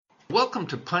Welcome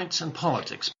to Pints and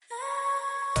Politics.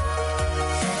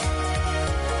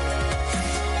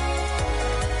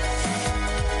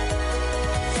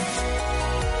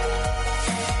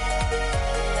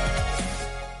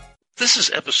 This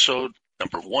is episode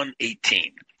number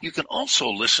 118. You can also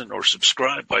listen or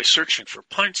subscribe by searching for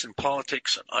Pints and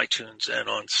Politics on iTunes and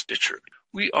on Stitcher.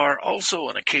 We are also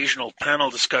an occasional panel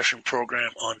discussion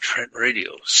program on Trent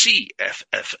Radio,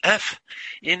 CFFF,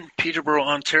 in Peterborough,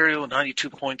 Ontario,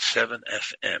 92.7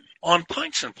 FM. On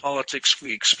Pints and Politics,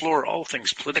 we explore all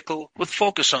things political with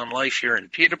focus on life here in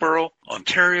Peterborough,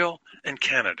 Ontario, and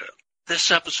Canada. This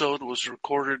episode was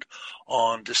recorded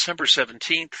on December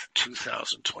 17th,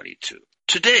 2022.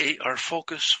 Today, our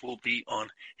focus will be on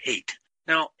hate.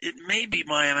 Now, it may be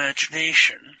my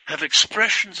imagination, have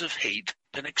expressions of hate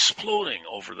been exploding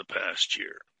over the past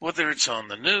year? Whether it's on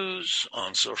the news,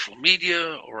 on social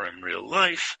media, or in real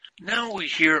life, now we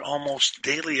hear almost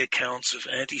daily accounts of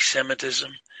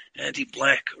anti-Semitism,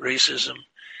 anti-black racism,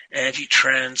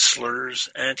 anti-trans slurs,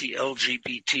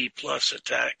 anti-LGBT plus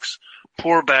attacks,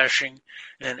 poor bashing,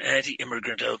 and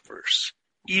anti-immigrant outbursts.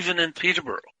 Even in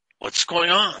Peterborough. What's going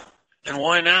on? And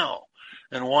why now?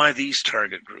 And why these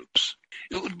target groups?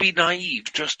 It would be naive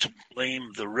just to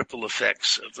blame the ripple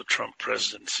effects of the Trump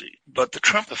presidency. But the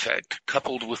Trump effect,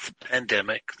 coupled with the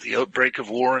pandemic, the outbreak of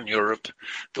war in Europe,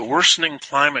 the worsening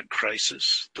climate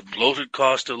crisis, the bloated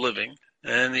cost of living,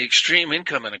 and the extreme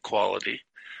income inequality,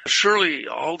 surely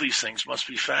all these things must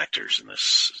be factors in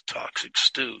this toxic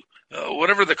stew.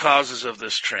 Whatever the causes of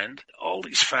this trend, all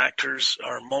these factors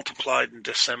are multiplied and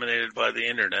disseminated by the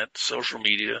internet, social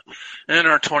media, and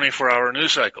our 24-hour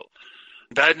news cycle.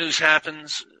 Bad news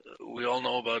happens, we all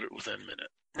know about it within a minute.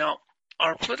 Now,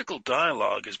 our political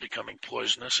dialogue is becoming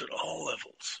poisonous at all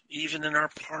levels, even in our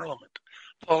parliament.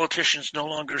 Politicians no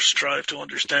longer strive to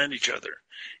understand each other.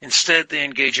 Instead, they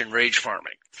engage in rage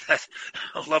farming. That's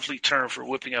a lovely term for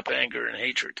whipping up anger and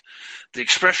hatred. The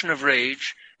expression of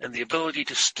rage and the ability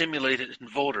to stimulate it in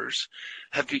voters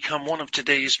have become one of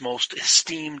today's most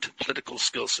esteemed political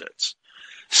skill sets.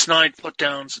 Snide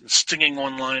put-downs and stinging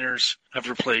one-liners have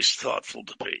replaced thoughtful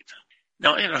debate.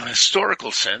 Now, in a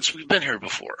historical sense, we've been here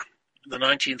before. The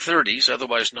 1930s,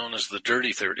 otherwise known as the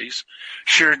Dirty 30s,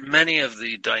 shared many of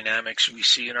the dynamics we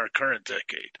see in our current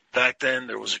decade. Back then,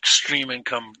 there was extreme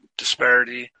income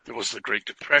disparity, there was the Great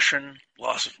Depression,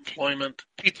 loss of employment,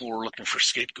 people were looking for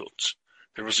scapegoats.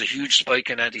 There was a huge spike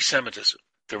in anti-Semitism.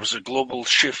 There was a global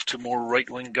shift to more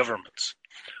right-wing governments.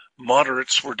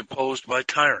 Moderates were deposed by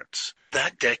tyrants.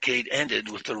 That decade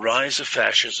ended with the rise of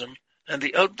fascism and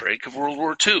the outbreak of World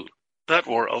War II. That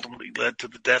war ultimately led to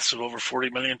the deaths of over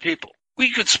 40 million people.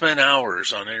 We could spend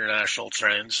hours on international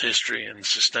trends, history, and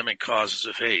systemic causes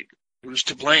of hate. Who's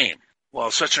to blame?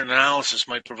 While such an analysis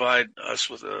might provide us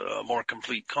with a more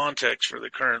complete context for the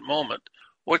current moment,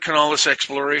 what can all this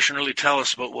exploration really tell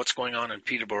us about what's going on in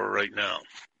Peterborough right now?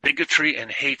 Bigotry and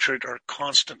hatred are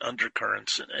constant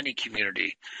undercurrents in any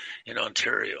community in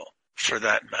Ontario, for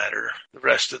that matter, the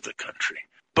rest of the country.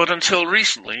 But until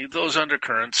recently, those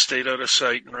undercurrents stayed out of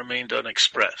sight and remained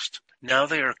unexpressed. Now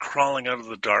they are crawling out of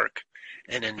the dark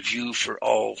and in view for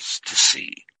all to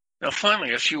see. Now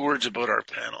finally, a few words about our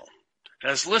panel.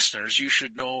 As listeners, you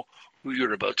should know who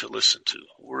you're about to listen to.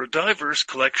 We're a diverse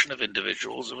collection of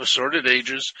individuals of assorted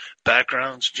ages,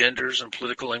 backgrounds, genders, and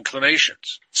political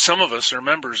inclinations. Some of us are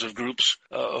members of groups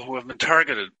who have been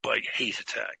targeted by hate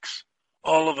attacks.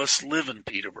 All of us live in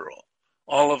Peterborough.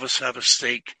 All of us have a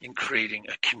stake in creating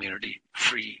a community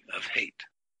free of hate.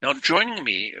 Now, joining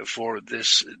me for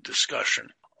this discussion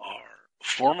are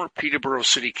former Peterborough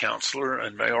City Councillor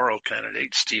and mayoral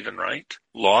candidate Stephen Wright,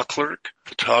 law clerk,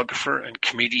 photographer, and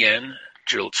comedian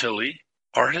Jill Tilley,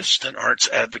 artist and arts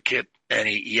advocate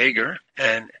Annie Yeager,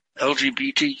 and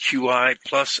LGBTQI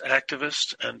plus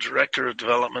activist and director of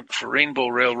development for Rainbow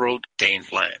Railroad, Dane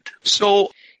Bland.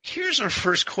 So here's our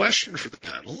first question for the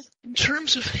panel. In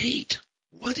terms of hate,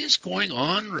 what is going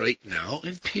on right now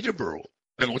in Peterborough?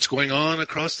 And what's going on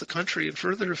across the country and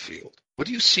further afield? What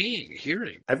are you seeing,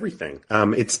 hearing? Everything.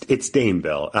 It's Dane,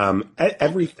 Bill.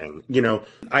 Everything. You know,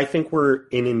 I think we're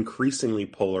in increasingly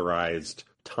polarized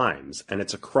times, and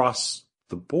it's across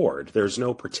the board. There's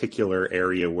no particular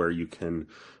area where you can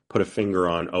put a finger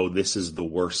on, oh, this is the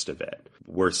worst of it.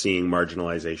 We're seeing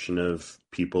marginalization of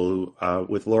people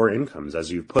with lower incomes,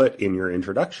 as you put in your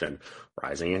introduction.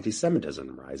 Rising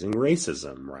anti-Semitism, rising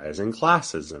racism, rising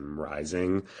classism,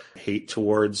 rising hate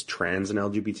towards trans and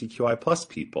LGBTQI plus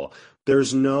people.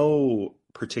 There's no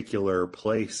particular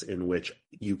place in which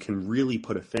you can really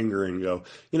put a finger and go,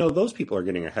 you know, those people are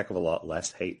getting a heck of a lot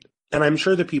less hate. And I'm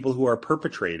sure the people who are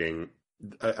perpetrating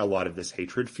a lot of this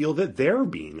hatred feel that they're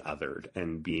being othered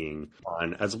and being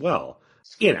on as well.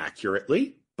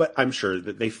 Inaccurately, but I'm sure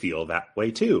that they feel that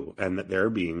way too, and that they're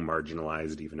being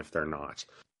marginalized even if they're not.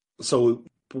 So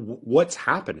what's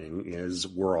happening is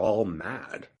we're all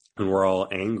mad and we're all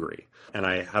angry. And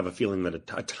I have a feeling that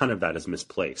a ton of that is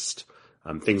misplaced.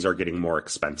 Things are getting more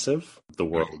expensive. The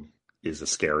world is a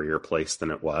scarier place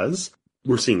than it was.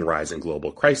 We're seeing a rise in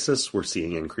global crisis. We're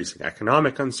seeing increasing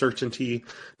economic uncertainty.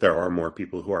 There are more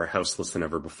people who are houseless than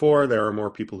ever before. There are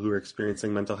more people who are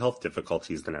experiencing mental health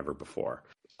difficulties than ever before.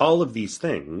 All of these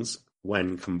things,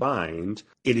 when combined,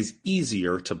 it is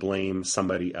easier to blame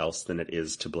somebody else than it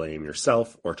is to blame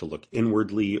yourself or to look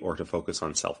inwardly or to focus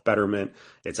on self-betterment.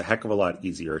 It's a heck of a lot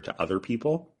easier to other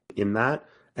people in that.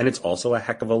 And it's also a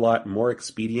heck of a lot more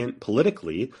expedient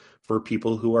politically for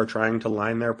people who are trying to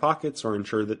line their pockets or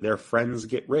ensure that their friends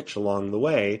get rich along the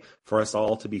way, for us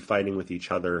all to be fighting with each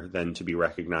other than to be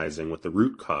recognizing what the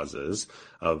root causes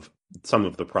of some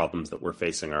of the problems that we're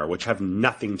facing are, which have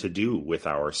nothing to do with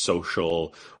our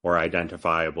social or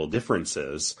identifiable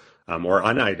differences, or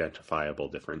unidentifiable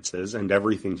differences, and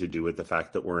everything to do with the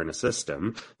fact that we're in a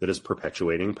system that is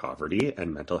perpetuating poverty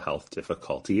and mental health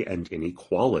difficulty and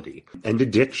inequality and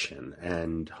addiction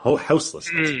and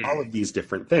houselessness, all of these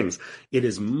different things. It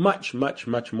is much, much,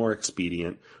 much more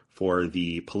expedient for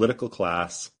the political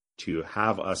class to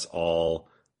have us all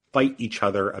fight each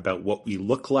other about what we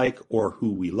look like or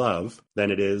who we love than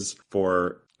it is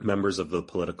for members of the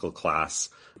political class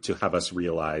to have us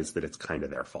realize that it's kind of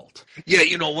their fault. Yeah,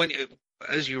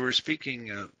 as you were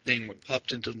speaking, Dane, what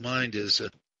popped into mind is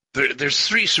there's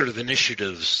three sort of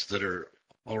initiatives that are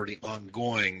already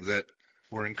ongoing that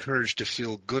we're encouraged to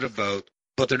feel good about,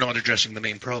 but they're not addressing the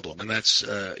main problem, and that's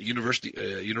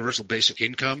universal basic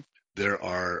income. There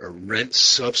are rent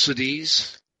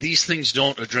subsidies. These things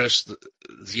don't address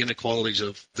the inequalities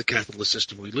of the capitalist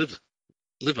system we live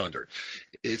under.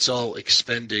 It's all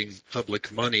expending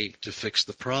public money to fix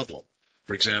the problem.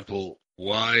 For example,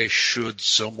 why should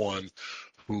someone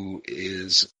who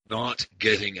is not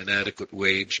getting an adequate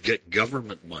wage get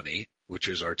government money, which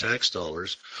is our tax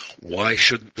dollars? Why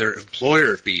shouldn't their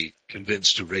employer be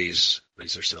convinced to raise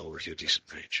their salary to a decent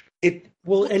wage?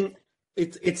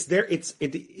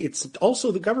 It's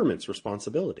also the government's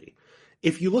responsibility.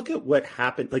 If you look at what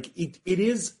happened, like it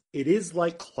is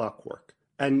like clockwork.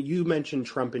 And you mentioned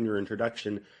Trump in your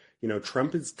introduction.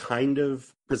 Trump has kind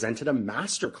of presented a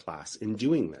masterclass in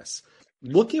doing this.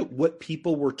 Look at what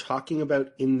people were talking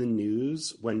about in the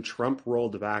news when Trump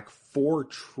rolled back $4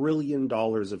 trillion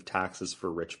of taxes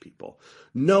for rich people.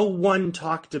 No one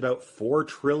talked about $4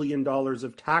 trillion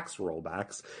of tax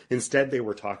rollbacks. Instead, they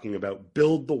were talking about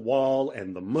build the wall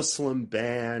and the Muslim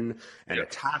ban and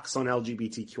attacks on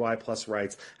LGBTQI plus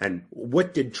rights. And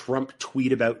what did Trump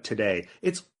tweet about today?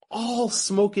 It's all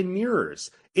smoke and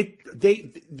mirrors.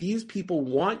 These people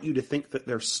want you to think that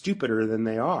they're stupider than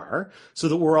they are, so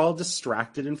that we're all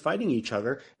distracted and fighting each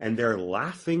other, and they're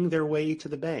laughing their way to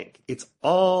the bank. It's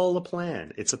all a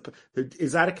plan.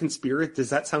 Is that a conspiracy?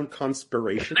 Does that sound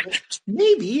conspirational?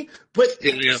 Maybe, but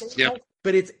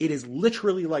but it is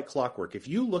literally like clockwork. If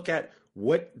you look at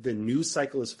what the news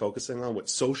cycle is focusing on, what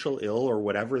social ill or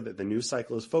whatever that the news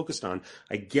cycle is focused on,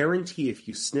 I guarantee if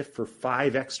you sniff for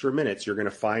 5 extra minutes, you're going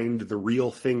to find the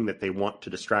real thing that they want to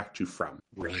distract you from.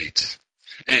 Right.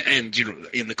 And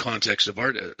in the context of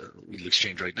our legal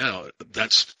exchange right now,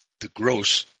 that's the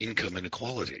gross income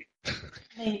inequality.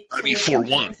 For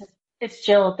one. It's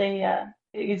Jill.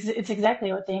 It's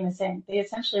exactly what Dane is saying. They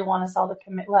essentially want us all to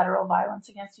commit lateral violence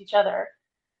against each other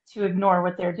to ignore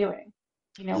what they're doing.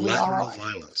 Lateral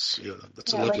violence. Yeah,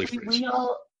 that's a lovely phrase. We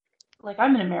all,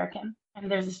 I'm an American, and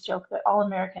there's this joke that all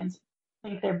Americans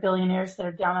think they're billionaires that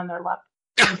are down on their luck.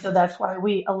 And so that's why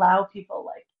we allow people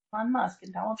like Elon Musk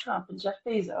and Donald Trump and Jeff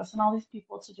Bezos and all these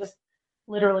people to just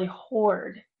literally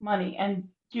hoard money and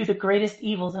do the greatest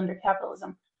evils under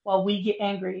capitalism, while we get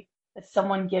angry that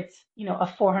someone gets, a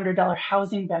 $400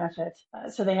 housing benefit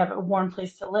so they have a warm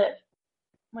place to live.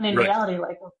 When in reality,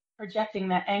 we're projecting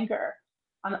that anger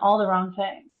on all the wrong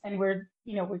things. And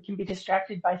we can be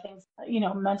distracted by things,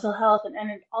 mental health and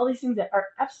all these things that are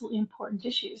absolutely important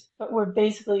issues. But we're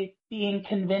basically being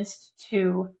convinced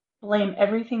to blame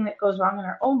everything that goes wrong in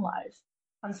our own lives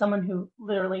on someone who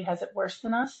literally has it worse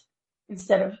than us,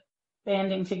 instead of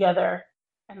banding together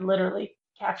and literally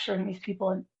capturing these people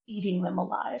and eating them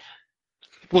alive.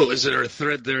 Well, is there a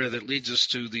thread there that leads us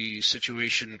to the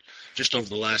situation just over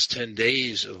the last 10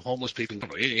 days of homeless people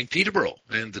in Peterborough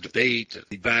and the debate,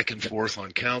 the back and forth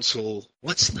on council?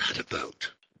 What's that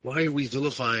about? Why are we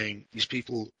vilifying these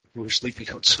people who are sleeping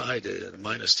outside at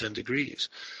minus 10 degrees?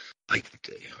 I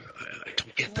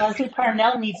don't get that. Leslie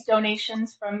Parnell needs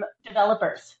donations from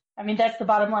developers. I mean, that's the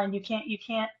bottom line. You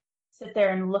can't sit there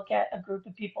and look at a group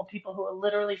of people who will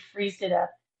literally freeze to death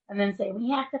and then say, we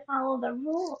have to follow the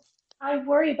rules. I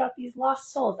worry about these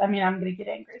lost souls. I mean, I'm going to get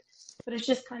angry, but it's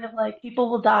just kind of like people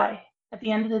will die. At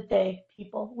the end of the day,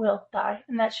 people will die.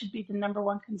 And that should be the number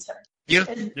one concern. Yeah.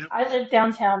 I live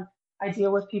downtown. I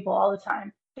deal with people all the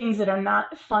time, things that are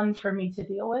not fun for me to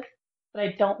deal with, but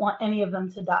I don't want any of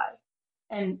them to die.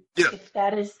 And if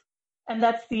that is, and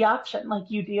that's the option. Like,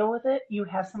 you deal with it. You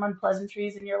have some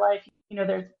unpleasantries in your life. You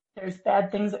know, there's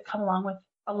bad things that come along with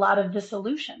a lot of the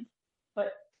solution,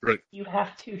 but you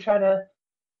have to try to,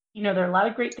 you know, there are a lot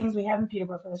of great things we have in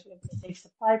Peterborough for this. We have the safe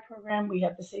supply program. We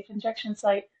have the safe injection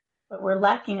site, but we're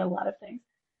lacking a lot of things.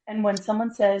 And when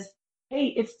someone says, hey,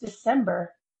 it's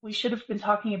December, we should have been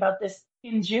talking about this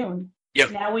in June. Yeah.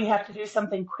 Now we have to do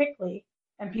something quickly.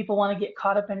 And people want to get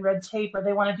caught up in red tape, or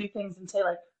they want to do things and say,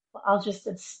 like, well, I'll just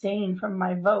abstain from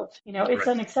my vote. You know, it's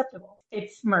unacceptable.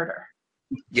 It's murder.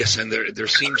 Yes, and there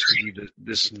seems to be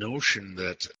this notion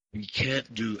that we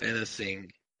can't do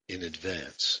anything in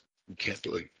advance. We can't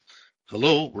do, like,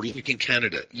 hello, we're living in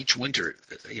Canada. Each winter,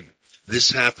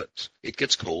 this happens. It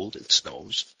gets cold, it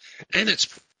snows, and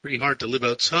it's pretty hard to live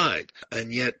outside.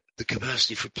 And yet the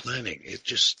capacity for planning,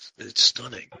 it's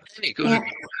stunning. Annie, go ahead.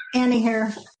 Annie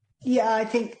here. Yeah, I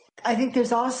think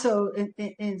there's also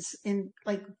in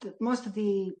like most of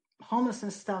the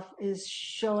homelessness stuff is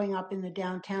showing up in the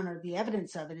downtown, or the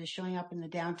evidence of it is showing up in the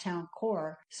downtown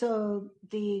core. So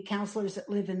the counselors that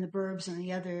live in the burbs and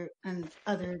the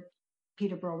other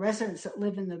Peterborough residents that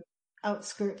live in the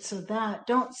outskirts of that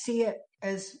don't see it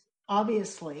as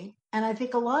obviously. And I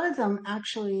think a lot of them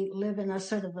actually live in a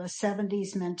sort of a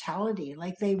 70s mentality.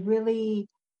 Like, they really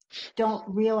don't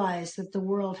realize that the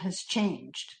world has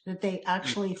changed, that they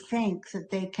actually think that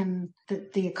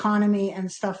that the economy and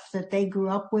stuff that they grew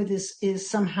up with is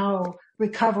somehow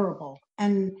recoverable.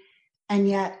 And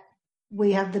yet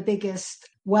we have the biggest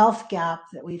wealth gap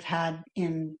that we've had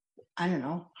in, I don't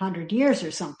know, 100 years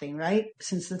or something, right?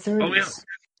 Since the 30s. Oh, yeah.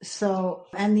 So,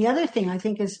 and the other thing I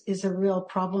think is a real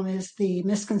problem is the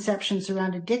misconceptions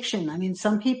around addiction. I mean,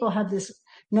 some people have this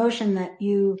notion that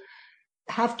you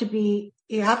have to be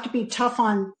tough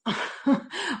on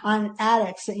on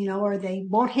addicts, you know, or they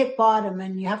won't hit bottom,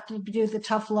 and you have to do the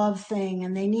tough love thing,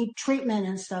 and they need treatment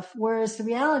and stuff. Whereas the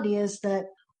reality is that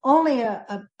only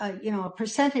a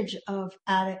percentage of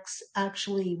addicts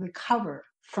actually recover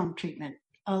from treatment.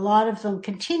 A lot of them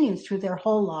continue through their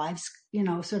whole lives, you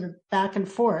know, sort of back and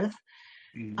forth.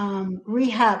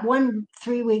 Rehab, 1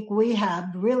 3-week rehab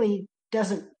really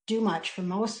doesn't do much for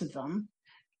most of them.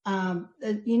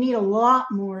 You need a lot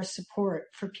more support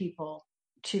for people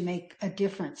to make a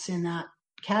difference in that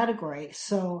category.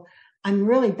 So I'm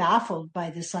really baffled by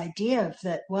this idea of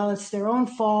that, well, it's their own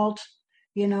fault,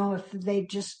 you know, if they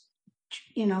just,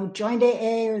 you know, joined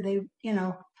AA, or they, you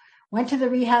know, went to the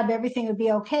rehab, everything would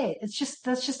be okay. That's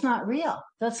just not real.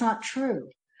 That's not true.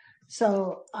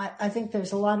 So I think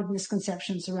there's a lot of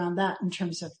misconceptions around that in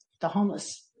terms of the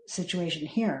homeless situation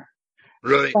here.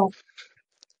 Right.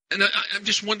 And I'm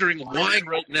just wondering why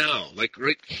right now, like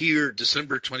right here,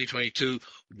 December 2022,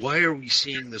 why are we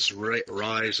seeing this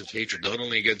rise of hatred, not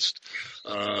only against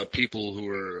people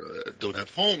who don't have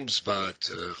homes, but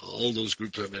all those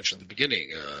groups I mentioned at the beginning,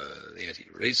 the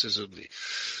anti-racism, the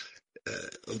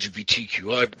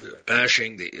LGBTQI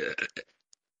bashing,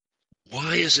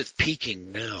 why is it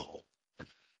peaking now?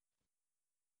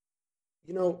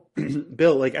 You know,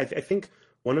 Bill, like I think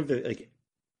one of the, like,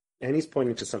 Annie's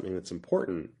pointing to something that's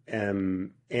important,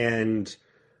 and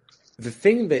the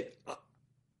thing that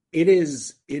it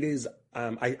is.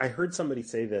 I heard somebody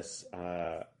say this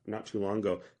not too long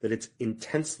ago, that it's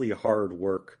intensely hard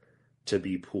work to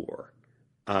be poor.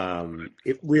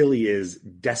 It really is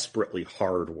desperately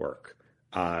hard work.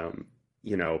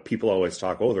 You know, people always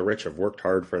talk, oh, the rich have worked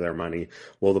hard for their money.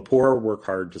 Well, the poor work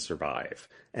hard to survive,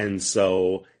 and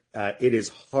so it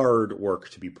is hard work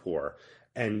to be poor.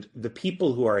 And the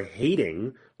people who are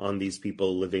hating on these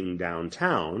people living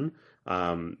downtown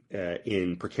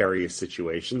in precarious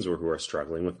situations, or who are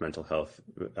struggling with mental health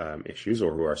issues,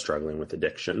 or who are struggling with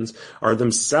addictions, are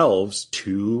themselves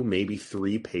 2, maybe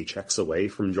 3 paychecks away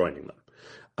from joining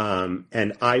them.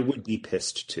 And I would be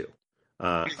pissed too.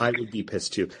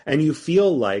 And you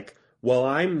feel like, well,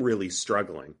 I'm really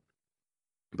struggling,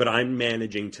 but I'm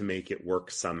managing to make it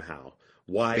work somehow.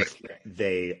 Why can't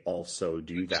they also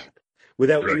do that?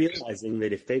 Without realizing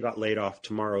that if they got laid off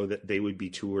tomorrow, that they would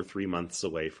be 2 or 3 months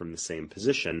away from the same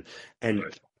position. And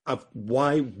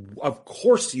of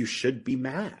course you should be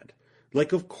mad.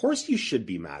 Like, of course you should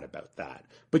be mad about that,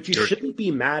 but you shouldn't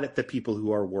be mad at the people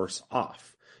who are worse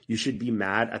off. You should be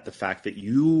mad at the fact that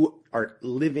you are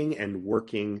living and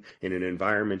working in an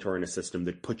environment or in a system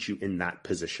that puts you in that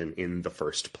position in the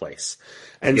first place.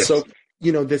 And so,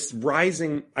 this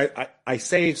rising, I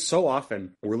say so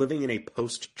often, we're living in a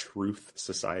post-truth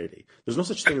society. There's no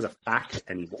such thing as a fact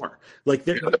anymore. Like,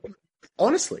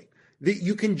 honestly,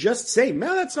 you can just say,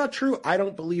 no, that's not true. I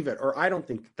don't believe it, or I don't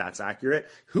think that's accurate.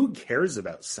 Who cares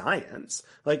about science?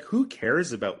 Like, who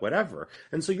cares about whatever?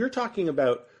 And so you're talking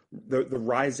about the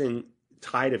rising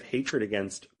tide of hatred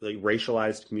against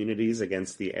racialized communities,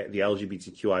 against the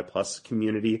LGBTQI plus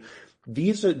community.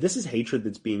 This is hatred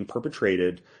that's being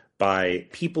perpetrated by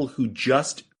people who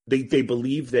just they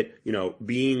believe that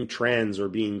being trans or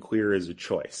being queer is a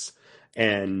choice,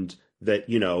 and that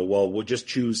we'll just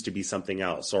choose to be something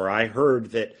else. Or I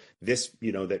heard that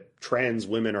that trans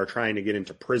women are trying to get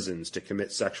into prisons to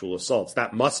commit sexual assaults.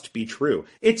 That must be true.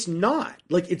 It's not.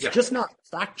 It's just not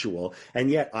factual. And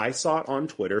yet I saw it on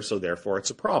Twitter, so therefore it's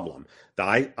a problem.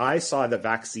 I saw that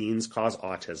vaccines cause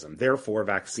autism, therefore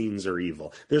vaccines are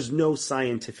evil. There's no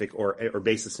scientific or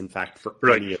basis in fact for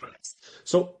any of this.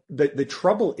 So the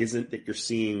trouble isn't that you're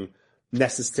seeing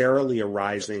necessarily a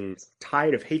rising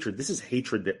tide of hatred. This is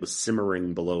hatred that was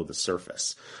simmering below the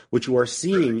surface. What you are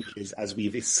seeing is, as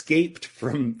we've escaped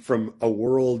from a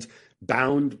world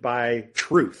bound by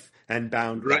truth and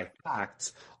bound by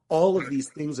facts, all of these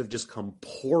things have just come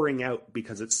pouring out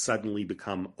because it's suddenly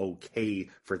become okay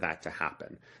for that to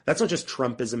happen. That's not just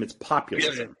Trumpism, it's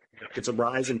populism. It's a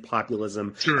rise in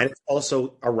populism, and it's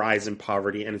also a rise in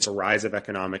poverty, and it's a rise of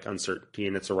economic uncertainty,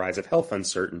 and it's a rise of health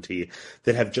uncertainty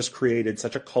that have just created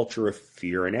such a culture of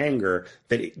fear and anger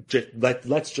that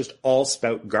let's just all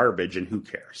spout garbage, and who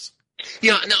cares?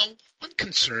 Yeah, now, one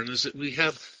concern is that we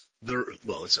have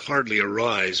it's hardly a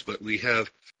rise, but we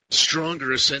have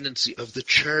stronger ascendancy of the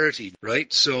charity,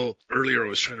 right? So earlier I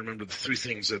was trying to remember the three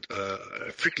things that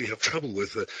I frequently have trouble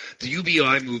with. The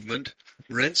UBI movement,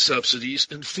 rent subsidies,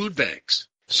 and food banks.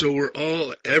 So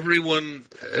every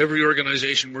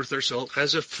organization worth their salt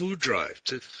has a food drive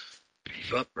to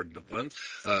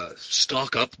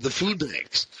stock up the food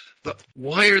banks. But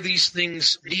why are these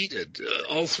things needed?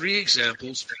 All three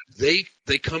examples, they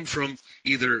come from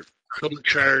either public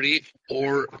charity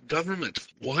or government.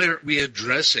 Why aren't we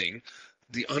addressing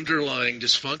the underlying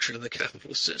dysfunction in the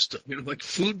capitalist system? Like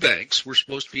food banks were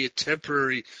supposed to be a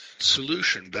temporary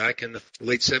solution back in the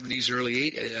late 70s,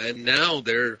 early 80s, and now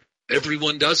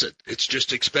everyone does it. It's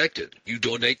just expected. You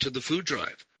donate to the food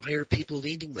drive. Why are people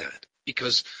needing that?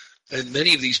 And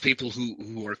many of these people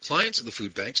who are clients of the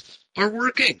food banks are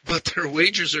working, but their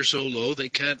wages are so low they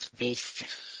can't both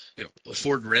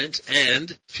afford rent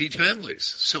and feed families.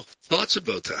 So thoughts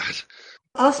about that?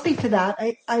 I'll speak to that.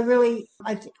 I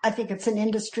think it's an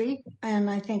industry, and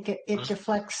I think it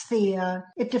deflects the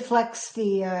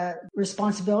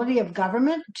responsibility of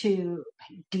government to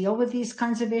deal with these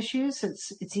kinds of issues.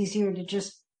 It's easier to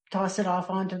just toss it off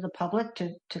onto the public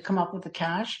to come up with the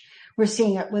cash. We're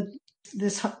seeing it with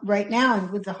this right now,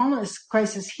 and with the homeless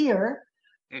crisis here.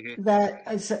 Mm-hmm. That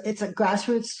it's a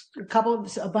grassroots,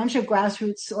 a bunch of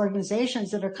grassroots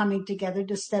organizations that are coming together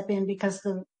to step in because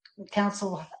the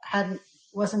council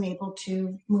wasn't able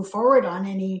to move forward on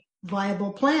any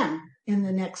viable plan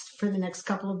for the next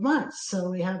couple of months.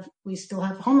 So we still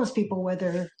have homeless people,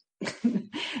 whether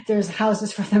there's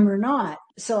houses for them or not.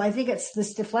 So I think it's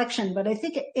this deflection, but I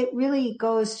think it really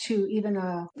goes to even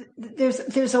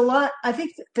there's a lot. I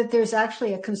think that there's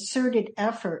actually a concerted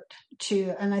effort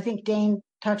and I think Dane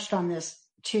touched on this,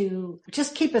 to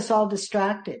just keep us all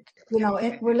distracted.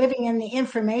 We're living in the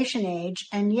information age,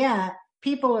 and yet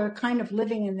people are kind of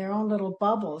living in their own little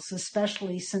bubbles,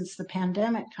 especially since the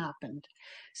pandemic happened.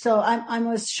 So I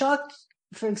was shocked,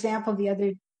 for example,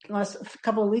 last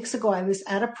couple of weeks ago, I was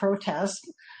at a protest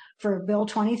for Bill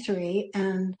 23,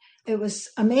 and it was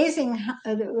amazing.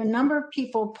 A number of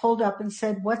people pulled up and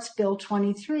said, "What's Bill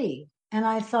 23?" And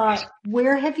I thought,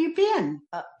 where have you been?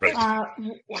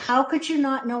 How could you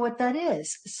not know what that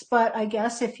is? But I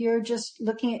guess if you're just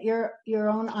looking at your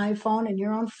own iPhone and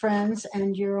your own friends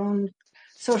and your own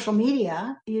social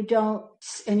media, you don't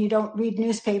read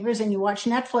newspapers and you watch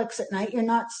Netflix at night, you're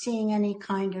not seeing any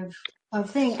kind of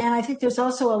thing. And I think there's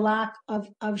also a lack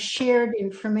of shared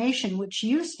information, which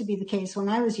used to be the case when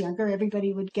I was younger.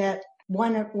 Everybody would get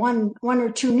one or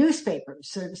two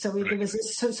newspapers. So there was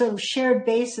this sort of shared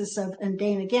basis of, and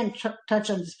Dane again touch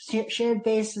on this shared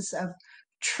basis of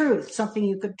truth, something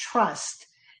you could trust,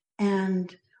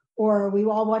 or we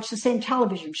all watch the same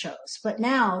television shows. But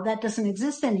now that doesn't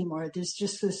exist anymore. There's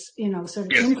just this,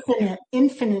 sort of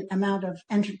infinite amount of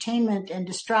entertainment and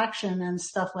distraction and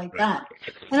stuff like that.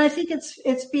 And I think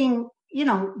it's being,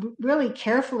 really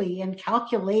carefully and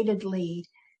calculatedly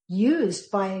used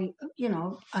by,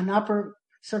 an upper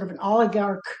sort of an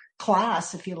oligarch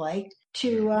class, if you like,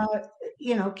 to,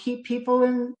 keep people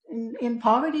in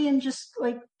poverty and just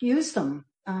like use them.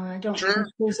 I don't think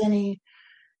there's any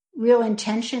real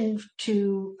intention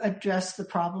to address the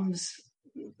problems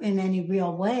in any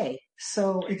real way.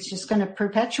 So it's just going to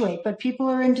perpetuate, but people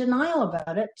are in denial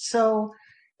about it. So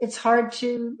it's hard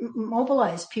to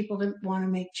mobilize people to want to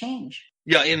make change.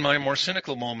 Yeah, in my more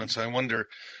cynical moments, I wonder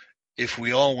if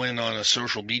we all went on a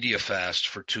social media fast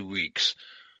for 2 weeks,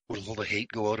 would all the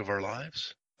hate go out of our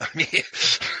lives? I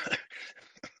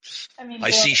mean,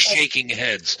 I see shaking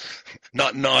heads,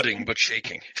 not nodding, but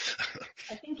shaking.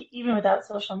 I think even without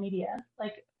social media,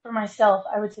 like for myself,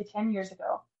 I would say 10 years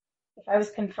ago, if I was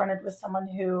confronted with someone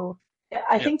who,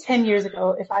 I think 10 years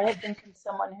ago, if I had been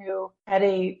someone who had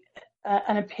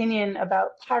an opinion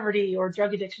about poverty or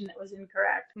drug addiction that was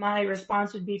incorrect, my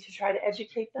response would be to try to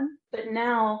educate them. But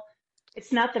now,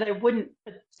 it's not that I wouldn't,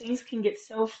 but things can get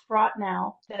so fraught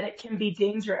now that it can be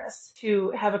dangerous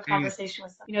to have a conversation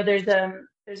with someone.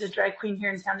 There's a drag queen here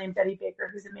in town named Betty Baker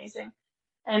who's amazing.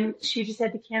 And she just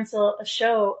had to cancel a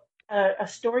show, a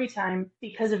story time,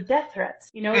 because of death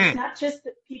threats. It's not just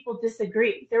that people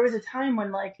disagree. There was a time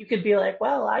when you could be like,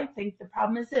 well, I think the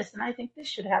problem is this, and I think this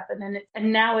should happen.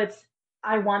 And now it's,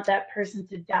 I want that person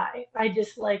to die. I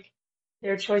dislike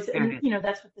their choice. And,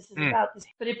 that's what this is about.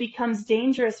 But it becomes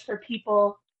dangerous for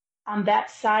people on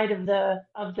that side of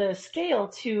the scale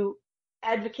to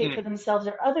advocate for themselves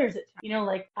or others at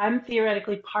times. I'm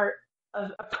theoretically part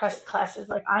of oppressed classes.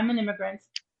 I'm an immigrant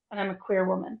and I'm a queer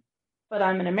woman, but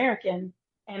I'm an American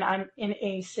and I'm in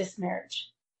a cis marriage,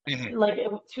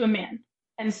 to a man.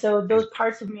 And so those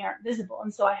parts of me aren't visible.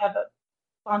 And so I have a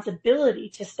responsibility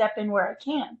to step in where I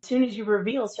can. As soon as you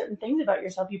reveal certain things about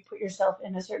yourself, you put yourself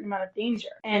in a certain amount of danger.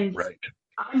 And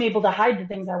I'm able to hide the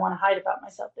things I want to hide about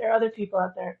myself. There are other people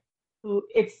out there who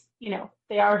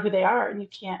they are who they are and you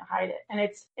can't hide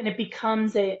it. And it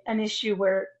becomes an issue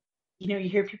where, you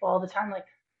hear people all the time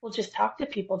well, just talk to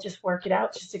people, just work it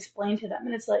out, just explain to them.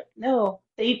 And it's like, no,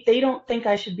 they don't think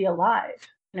I should be alive.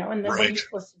 And then what are you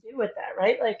supposed to do with that,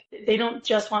 right? They don't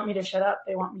just want me to shut up.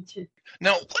 They want me to.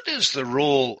 Now, what is the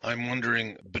role, I'm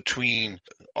wondering,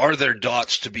 are there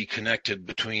dots to be connected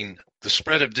between the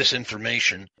spread of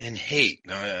disinformation and hate?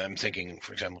 Now, I'm thinking,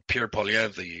 for example, Pierre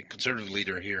Poilievre, the Conservative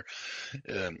leader here,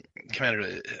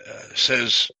 Canada,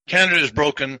 says Canada is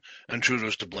broken and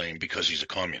Trudeau's to blame because he's a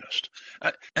communist.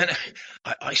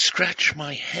 I scratch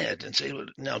my head and say,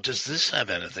 now, does this have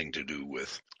anything to do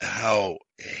with how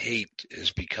hate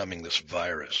is becoming this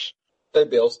virus? Hey,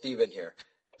 Bill, Stephen here.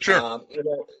 Sure.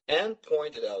 Anne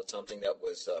pointed out something that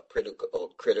was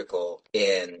critical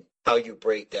in how you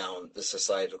break down the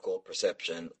societal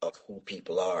perception of who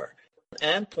people are.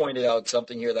 Anne pointed out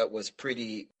something here that was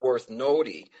pretty worth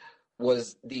noting,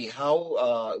 was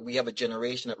how we have a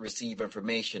generation that receive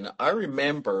information. I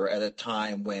remember at a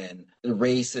time when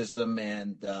racism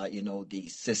and the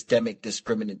systemic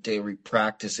discriminatory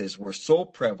practices were so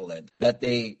prevalent that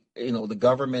the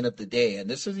government of the day, and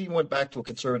this is even went back to a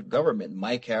conservative government,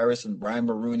 Mike Harris and Brian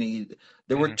Mulroney,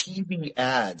 there were TV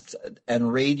ads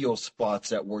and radio spots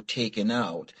that were taken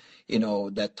out,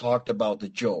 that talked about the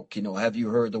joke. Have you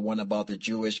heard the one about the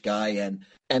Jewish guy?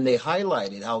 And they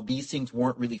highlighted how these things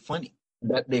weren't really funny,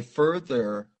 that they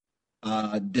further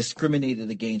discriminated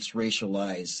against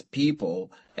racialized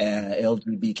people,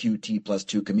 LGBTQ plus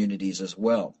 2 communities as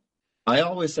well. I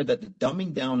always said that the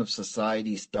dumbing down of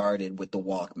society started with the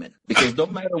Walkman, because no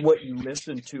matter what you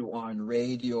listen to on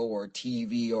radio or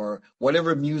TV or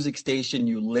whatever music station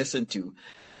you listen to,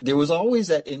 there was always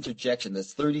that interjection,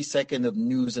 this 30-second of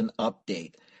news and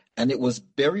update. And it was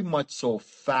very much so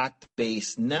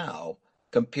fact-based now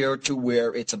compared to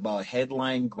where it's about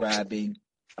headline grabbing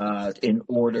in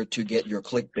order to get your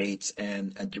clickbaits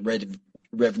and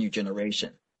revenue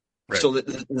generation. Right. So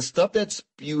the stuff that's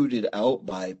spewed out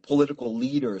by political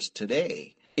leaders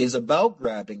today is about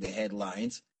grabbing the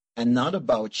headlines and not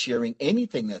about sharing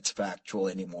anything that's factual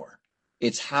anymore.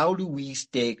 It's how do we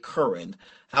stay current?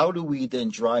 How do we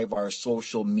then drive our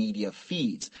social media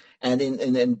feeds? And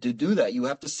to do that, you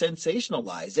have to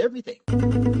sensationalize everything.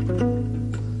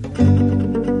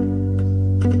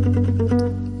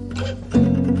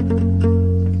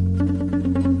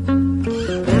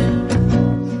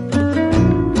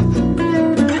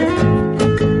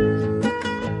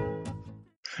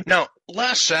 Now,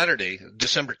 last Saturday,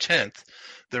 December 10th,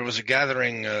 there was a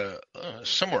gathering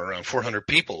somewhere around 400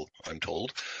 people, I'm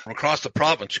told, from across the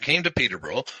province who came to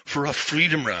Peterborough for a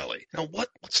freedom rally. Now, what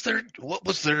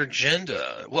was their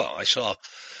agenda? Well, I saw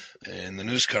in the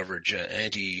news coverage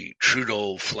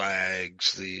anti-Trudeau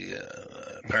flags.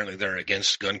 Apparently they're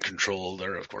against gun control.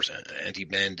 They're, of course,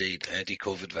 anti-mandate,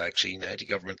 anti-COVID vaccine,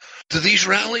 anti-government. Do these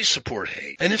rallies support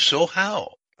hate? And if so,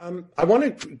 how? I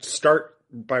want to start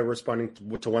by responding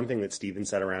to one thing that Stephen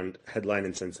said around headline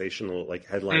and sensational, like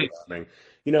headline grabbing.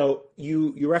 You know,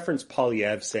 you referenced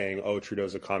Poilievre saying, "Oh,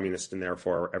 Trudeau's a communist and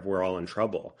therefore we're all in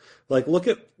trouble." Like,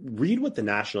 read what the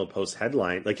National Post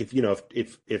headline. Like, if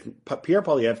Pierre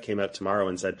Poilievre came out tomorrow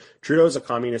and said Trudeau's a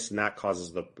communist and that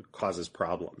causes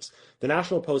problems, the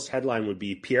National Post headline would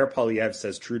be Pierre Poilievre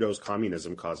says Trudeau's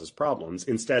communism causes problems,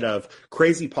 instead of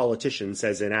crazy politician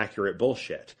says inaccurate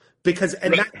bullshit. Because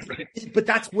but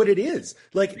that's what it is.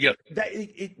 Like,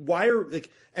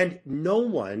 and no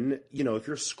one, you know, if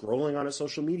you're scrolling on a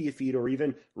social media feed or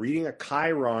even reading a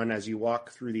chyron as you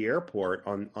walk through the airport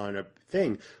on a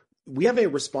thing, we have a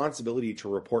responsibility to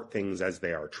report things as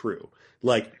they are true.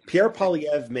 Like, Pierre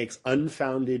Poilievre makes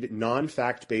unfounded,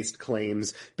 non-fact-based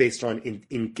claims based on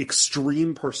in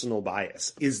extreme personal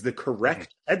bias is the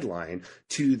correct headline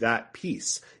to that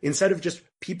piece. Instead of just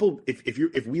people,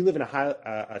 if we live in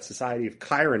a society of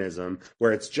chironism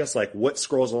where it's just like what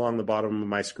scrolls along the bottom of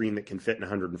my screen that can fit in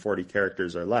 140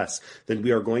 characters or less, then we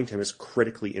are going to miss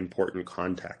critically important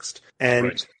context. And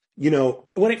right. You know,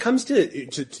 when it comes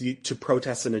to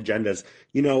protests and agendas,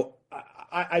 you know,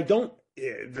 I don't.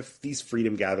 These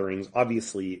freedom gatherings,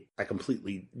 obviously, I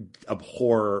completely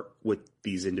abhor what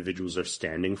these individuals are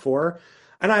standing for.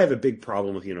 And I have a big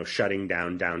problem with, you know, shutting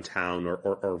down downtown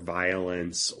or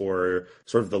violence or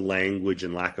sort of the language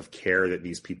and lack of care that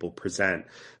these people present.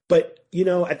 But, you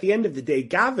know, at the end of the day,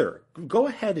 go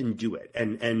ahead and do it.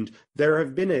 And there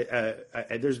have been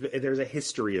there's a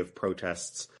history of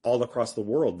protests all across the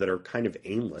world that are kind of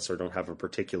aimless or don't have a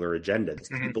particular agenda.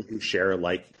 Mm-hmm. People who share,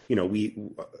 like, you know,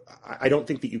 I don't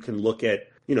think that you can look at,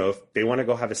 you know, if they want to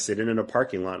go have a sit-in in a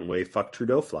parking lot and wave "fuck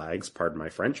Trudeau" flags, pardon my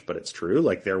French, but it's true,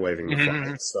 like, they're waving the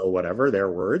flags, so whatever, their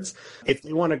words. If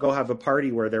they want to go have a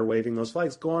party where they're waving those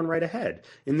flags, go on right ahead.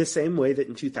 In the same way that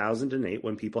in 2008,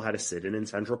 when people had a sit-in in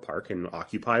Central Park and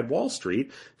occupied Wall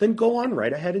Street, then go on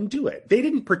right ahead and do it. They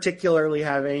didn't particularly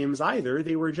have aims either,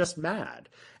 they were just mad.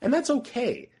 And that's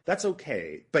okay. That's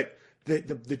okay. But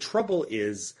the trouble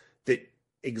is that,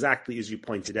 exactly as you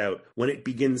pointed out, when it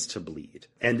begins to bleed,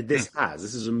 and this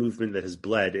is a movement that has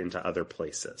bled into other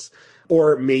places,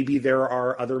 or maybe there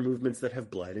are other movements that have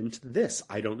bled into this.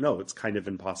 I don't know. It's kind of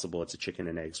impossible. It's a chicken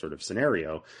and egg sort of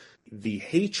scenario. The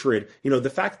hatred, you know, the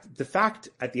fact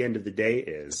at the end of the day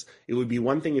is, it would be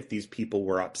one thing if these people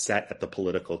were upset at the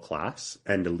political class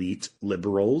and elite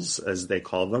liberals, as they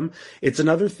call them. It's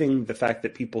another thing, the fact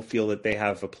that people feel that they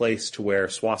have a place to wear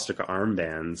swastika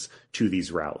armbands to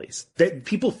these rallies. That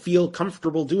people feel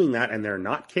comfortable doing that and they're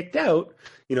not kicked out.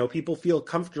 You know, people feel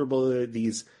comfortable,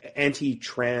 these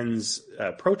anti-trans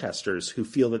protesters who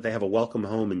feel that they have a welcome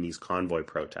home in these convoy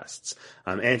protests,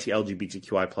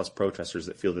 anti-LGBTQI plus protesters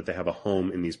that feel that they have a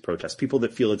home in these protests, people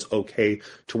that feel it's okay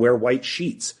to wear white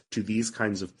sheets to these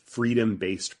kinds of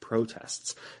freedom-based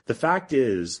protests. The fact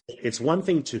is, it's one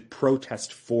thing to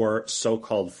protest for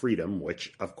so-called freedom,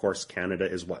 which, of course, Canada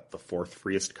is the fourth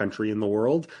freest country in the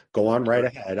world. Go on right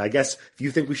ahead. I guess if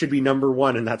you think we should be number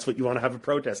one and that's what you want to have a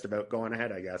protest about, go on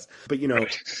ahead, I guess. But, you know,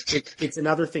 it's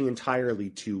another thing entirely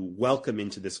to welcome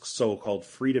into this so-called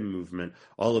freedom movement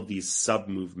all of these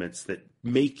sub-movements that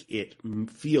make it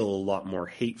feel a lot more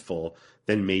hateful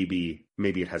than maybe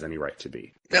it has any right to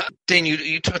be. Now, Dane,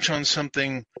 you touch on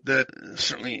something that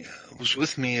certainly was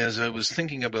with me as I was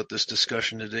thinking about this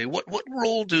discussion today. What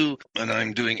role do, and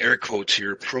I'm doing air quotes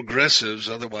here, progressives,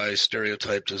 otherwise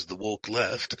stereotyped as the woke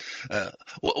left,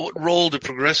 what role do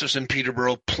progressives in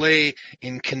Peterborough play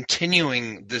in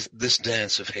continuing this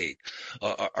dance of hate?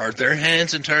 Are their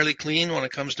hands entirely clean when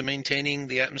it comes to maintaining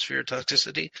the atmosphere of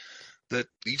toxicity that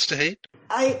leads to hate?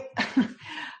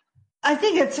 I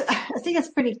think it's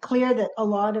pretty clear that a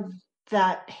lot of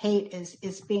that hate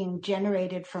is being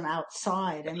generated from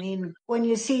outside. I mean, when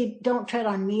you see "Don't Tread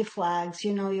on Me" flags,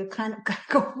 you know, you kind of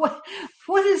go,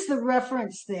 what is the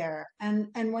reference there? And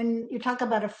when you talk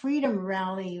about a freedom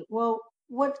rally, well,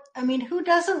 who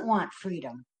doesn't want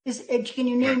freedom? Can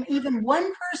you name even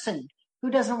one person who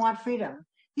doesn't want freedom?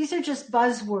 These are just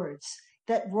buzzwords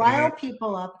that rile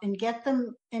people up and get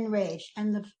them enraged.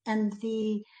 And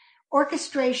the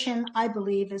orchestration, I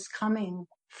believe, is coming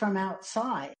from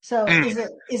outside. So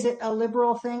is it a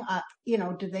liberal thing? You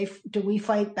know, do we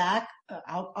fight back?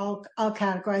 I'll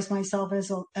categorize myself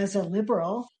as a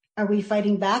liberal. Are we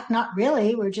fighting back? Not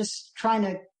really. We're just trying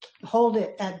to hold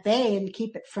it at bay and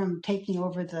keep it from taking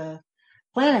over the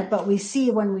planet. But we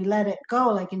see when we let it go,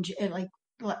 like in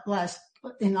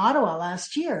Ottawa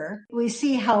last year, we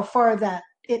see how far that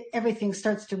everything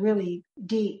starts to really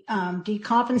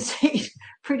decompensate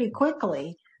pretty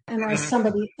quickly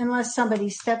unless somebody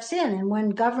steps in. And when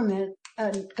government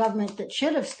that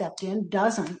should have stepped in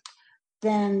doesn't,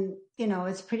 then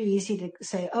it's pretty easy to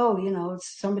say, oh,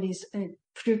 somebody's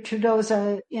Trudeau's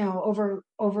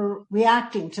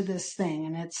overreacting to this thing,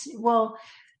 and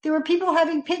there were people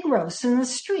having pig roasts in the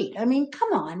street. I mean,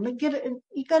 come on, you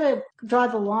got to draw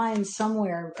the line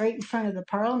somewhere, right in front of the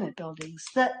Parliament buildings.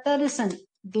 That isn't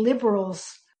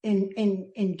Liberals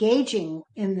in engaging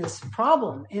in this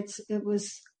problem.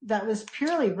 That was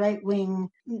purely right-wing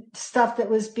stuff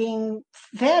that was being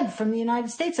fed from the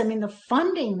United States. I mean, the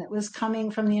funding that was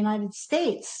coming from the United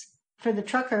States for the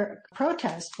trucker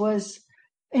protest was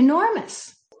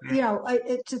enormous.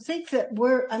 To think that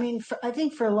I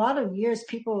think for a lot of years,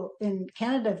 people in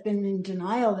Canada have been in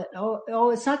denial that,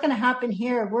 it's not going to happen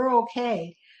here. We're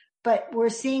okay. But we're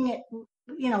seeing it,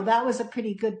 that was a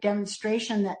pretty good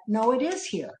demonstration that, no, it is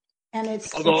here. And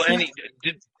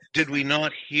did we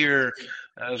not hear,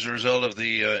 as a result of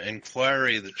the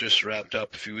inquiry that just wrapped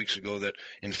up a few weeks ago, that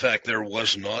in fact there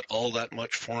was not all that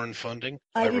much foreign funding?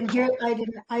 I didn't hear that.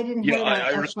 I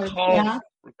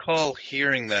recall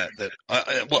hearing that.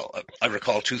 I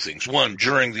recall two things. One,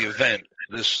 during the event,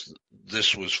 this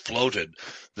was floated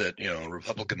that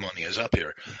Republican money is up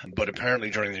here, but apparently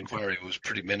during the inquiry it was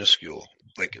pretty minuscule.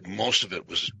 Like most of it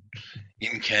was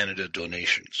in Canada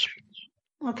donations.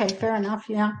 Okay, fair enough.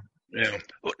 Yeah. Yeah.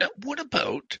 Now, what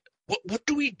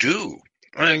do we do?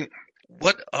 I mean,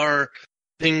 what are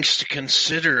things to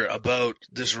consider about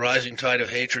this rising tide of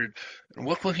hatred?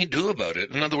 What can we do about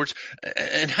it? In other words,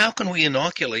 and how can we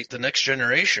inoculate the next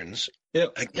generations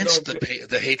against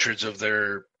the hatreds of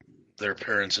their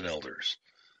parents and elders?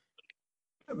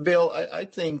 Bill, I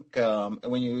think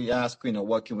when you ask,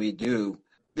 what can we do?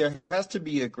 There has to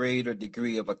be a greater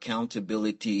degree of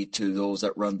accountability to those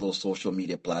that run those social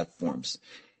media platforms.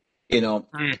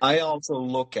 I also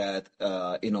look at,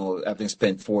 having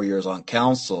spent 4 years on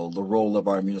council, the role of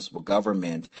our municipal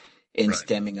government in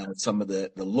stemming out some of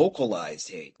the localized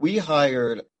hate. We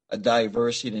hired a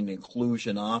diversity and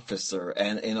inclusion officer,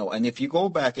 and if you go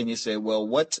back and you say, well,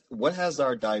 what has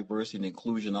our diversity and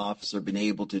inclusion officer been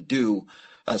able to do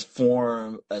as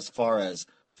far as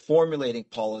formulating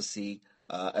policy,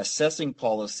 assessing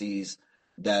policies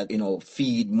that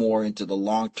feed more into the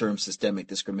long-term systemic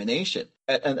discrimination,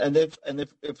 and if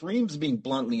Reem's being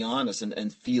bluntly honest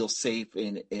and feels safe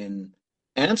in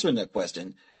answering that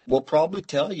question, will probably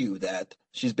tell you that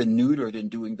she's been neutered in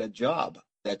doing that job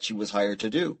that she was hired to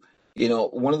do.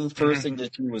 One of the first things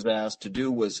that she was asked to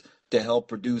do was to help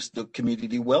produce the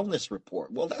community wellness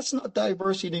report. Well, that's not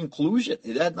diversity and inclusion.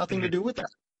 It had nothing to do with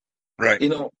that. Right.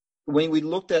 When we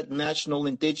looked at National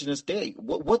Indigenous Day,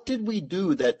 what did we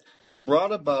do that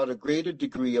brought about a greater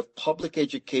degree of public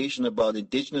education about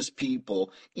Indigenous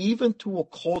people, even to a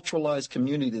culturalized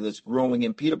community that's growing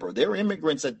in Peterborough? There are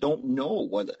immigrants that don't know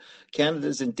what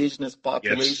Canada's Indigenous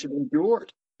population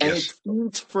endured. And it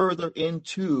feeds further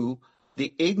into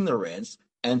the ignorance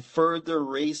and further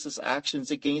racist actions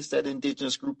against that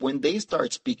Indigenous group. When they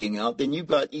start speaking out, then you've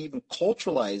got even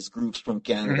culturalized groups from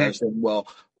Canada saying, well,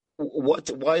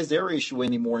 why is their issue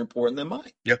any more important than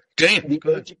mine? Yeah. Dane, the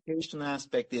education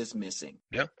aspect is missing.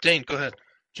 Yeah. Dane, go ahead.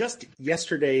 Just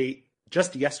yesterday,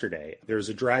 there's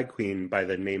a drag queen by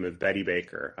the name of Betty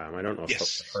Baker. I don't know if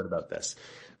folks have heard about this.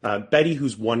 Betty,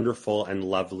 who's wonderful and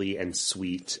lovely and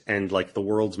sweet and like the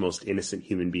world's most innocent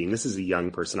human being. This is a young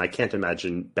person. I can't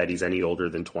imagine Betty's any older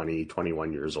than 20,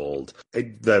 21 years old.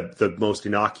 The most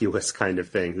innocuous kind of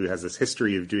thing, who has this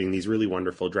history of doing these really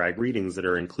wonderful drag readings that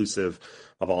are inclusive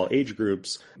of all age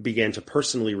groups, began to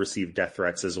personally receive death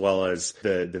threats, as well as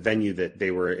the venue that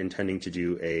they were intending to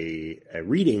do a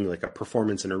reading, like a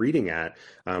performance and a reading at,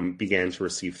 began to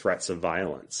receive threats of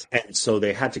violence. And so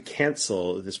they had to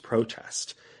cancel this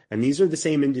protest. And these are the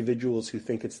same individuals who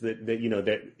think it's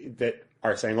that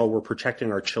are saying, oh, we're protecting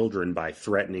our children by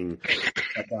threatening to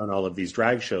shut down all of these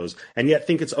drag shows, and yet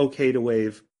think it's okay to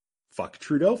wave fuck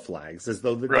Trudeau flags, as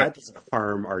though that doesn't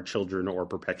harm our children or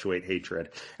perpetuate hatred,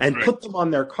 and put them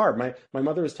on their car. My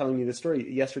mother was telling me the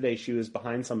story yesterday. She was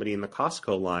behind somebody in the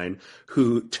Costco line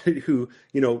who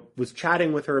was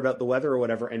chatting with her about the weather or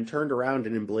whatever, and turned around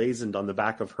and emblazoned on the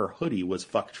back of her hoodie was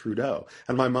fuck Trudeau.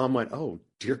 And my mom went, oh,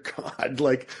 dear God,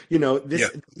 like,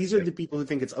 these are the people who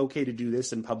think it's okay to do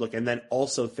this in public and then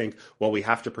also think, well, we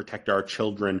have to protect our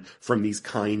children from these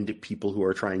kind people who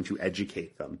are trying to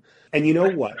educate them. And you know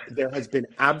what? There has been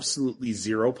absolutely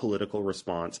zero political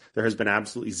response. There has been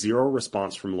absolutely zero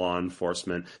response from law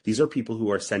enforcement. These are people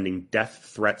who are sending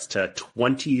death threats to a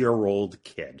 20-year-old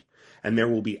kid. And there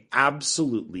will be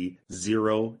absolutely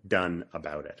zero done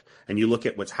about it. And you look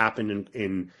at what's happened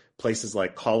in places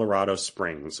like Colorado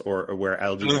Springs, or where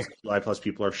LGBTQI plus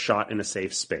people are shot in a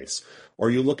safe space.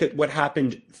 Or you look at what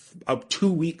happened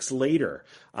 2 weeks later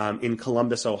in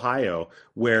Columbus, Ohio,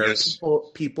 where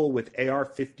people with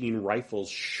AR-15 rifles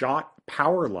shot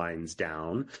power lines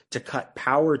down to cut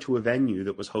power to a venue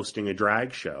that was hosting a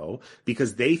drag show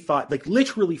because they thought, like,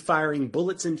 literally firing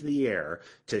bullets into the air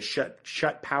to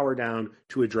shut power down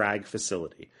to a drag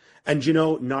facility. And,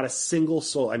 not a single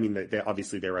soul, I mean, they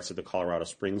arrested the Colorado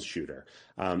Springs shooter,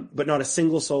 but not a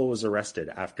single soul was arrested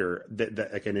after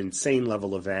an insane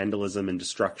level of vandalism and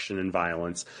destruction and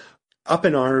violence, up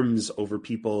in arms over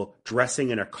people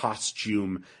dressing in a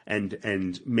costume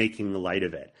and making light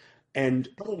of it. And,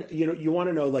 you want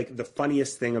to know, like, the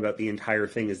funniest thing about the entire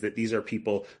thing is that these are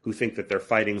people who think that they're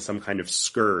fighting some kind of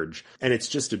scourge, and it's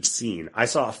just obscene. I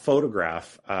saw a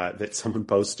photograph that someone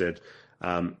posted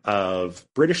of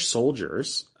British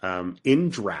soldiers in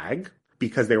drag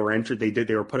because they were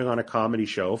they were putting on a comedy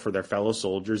show for their fellow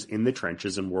soldiers in the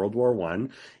trenches in World War I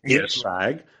in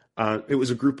drag. It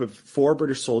was a group of 4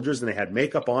 British soldiers, and they had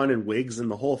makeup on and wigs and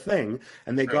the whole thing.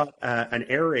 And they got an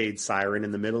air raid siren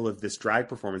in the middle of this drag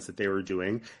performance that they were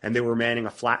doing, and they were manning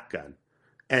a flat gun.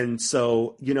 And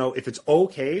so, if it's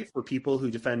okay for people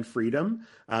who defend freedom,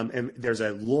 and there's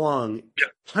a long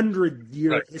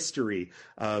 100-year history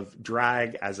of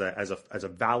drag as a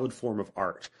valid form of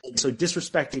art. So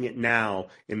disrespecting it now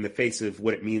in the face of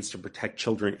what it means to protect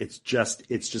children, it's just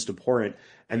abhorrent.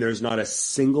 And there's not a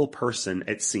single person,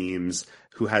 it seems,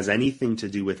 who has anything to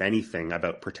do with anything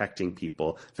about protecting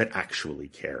people that actually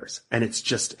cares. And it's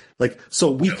just like, so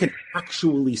we can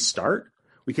actually start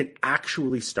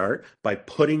by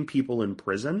putting people in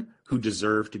prison who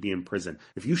deserve to be in prison.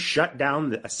 If you shut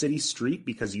down a city street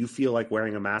because you feel like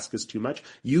wearing a mask is too much,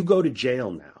 you go to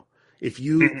jail now.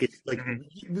 You're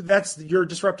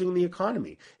disrupting the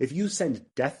economy. If you send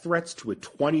death threats to a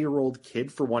 20-year-old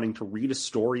kid for wanting to read a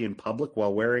story in public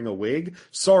while wearing a wig,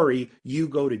 sorry, you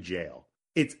go to jail.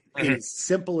 It's as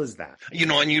simple as that.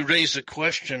 And you raise a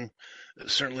question,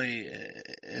 certainly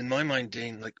in my mind,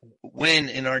 Dane, like when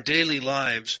in our daily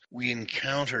lives we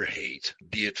encounter hate,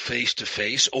 be it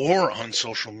face-to-face or on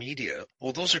social media,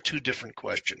 well, those are 2 different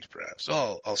questions, perhaps.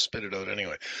 I'll spit it out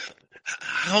anyway.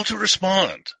 How to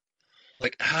respond?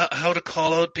 Like how to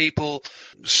call out people.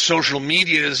 Social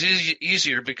media is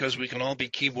easier because we can all be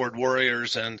keyboard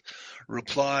warriors and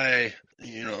reply,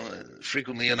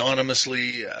 frequently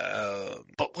anonymously.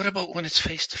 But what about when it's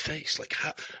face to face? Like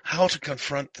how to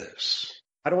confront this?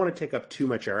 I don't want to take up too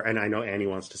much air, and I know Annie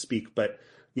wants to speak, but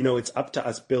it's up to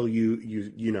us, Bill.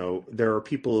 There are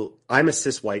people. I'm a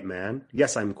cis white man.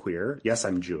 Yes, I'm queer. Yes,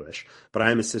 I'm Jewish, but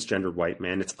I'm a cisgendered white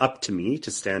man. It's up to me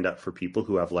to stand up for people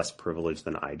who have less privilege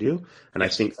than I do, and I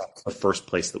think that's the first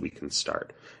place that we can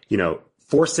start.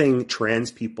 Forcing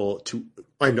trans people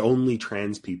and only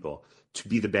trans people to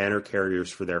be the banner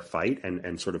carriers for their fight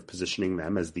and sort of positioning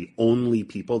them as the only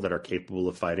people that are capable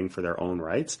of fighting for their own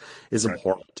rights is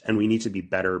important. And we need to be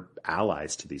better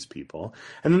allies to these people.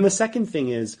 And then the second thing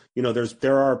is,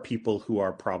 there are people who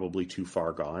are probably too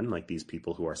far gone, like these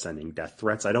people who are sending death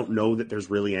threats. I don't know that there's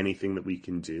really anything that we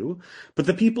can do, but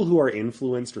the people who are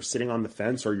influenced or sitting on the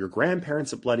fence, or your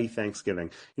grandparents at Bloody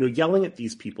Thanksgiving, yelling at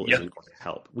these people isn't going to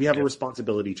help. We have a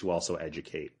responsibility to also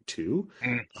educate too.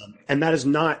 And that is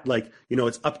not like,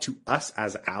 it's up to us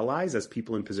as allies, as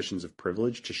people in positions of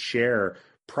privilege, to share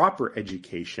proper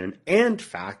education and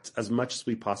facts as much as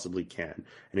we possibly can.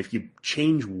 And if you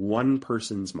change one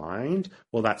person's mind,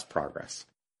 well, that's progress.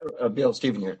 Bill,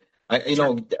 Stephen here.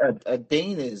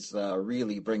 Dane is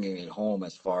really bringing it home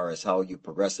as far as how you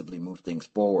progressively move things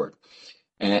forward.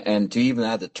 And to even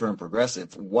add the term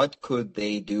progressive, what could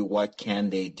they do? What can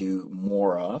they do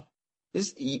more of?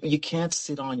 You can't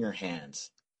sit on your hands.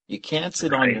 You can't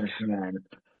sit on your hand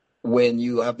when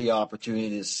you have the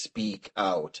opportunity to speak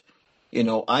out.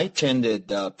 I attended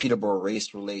Peterborough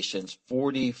Race Relations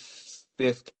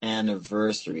 45th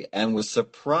anniversary and was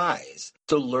surprised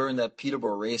to learn that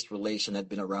Peterborough Race Relation had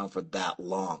been around for that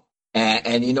long.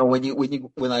 And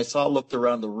when I looked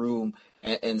around the room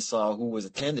and saw who was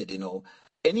attended,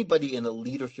 anybody in a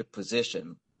leadership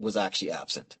position was actually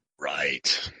absent.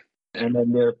 Right. And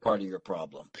then they're part of your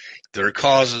problem. There are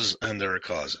causes and there are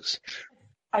causes.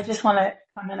 I just want to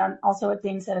comment on also what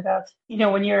Dane said about,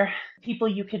 when you're people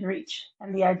you can reach,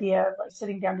 and the idea of like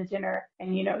sitting down to dinner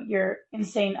and, your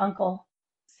insane uncle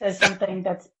says something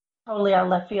that's totally out of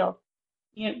left field.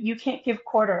 You can't give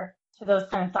quarter to those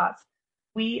kind of thoughts.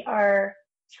 We are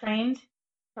trained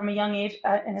from a young age,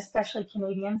 and especially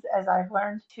Canadians, as I've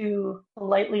learned, to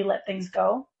politely let things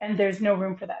go. And there's no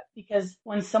room for that, because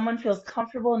when someone feels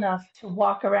comfortable enough to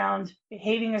walk around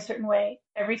behaving a certain way,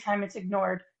 every time it's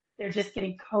ignored, they're just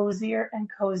getting cozier and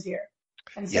cozier.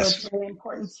 And so Yes. It's really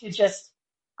important to just,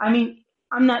 I'm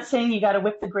not saying you got to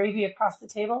whip the gravy across the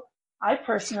table. I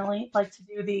personally like to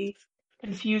do the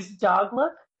confused dog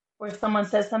look, where someone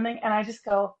says something and I just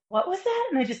go, what was that?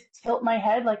 And I just tilt my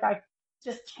head like I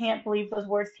just can't believe those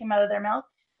words came out of their mouth.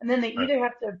 And then they either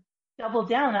have to double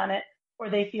down on it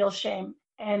or they feel shame.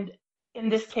 And in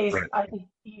this case, I think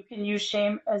you can use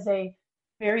shame as a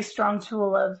very strong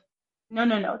tool of,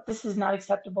 no, this is not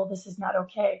acceptable. This is not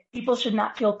okay. People should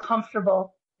not feel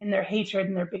comfortable in their hatred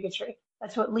and their bigotry.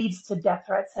 That's what leads to death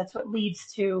threats. That's what leads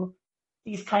to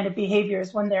these kind of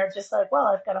behaviors, when they're just like, well,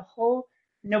 I've got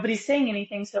nobody's saying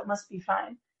anything, so it must be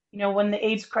fine. When the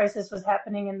AIDS crisis was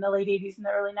happening in the late 80s and the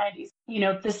early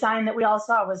 90s, the sign that we all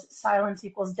saw was silence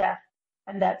equals death.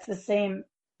 And that's the same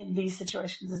in these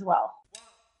situations as well.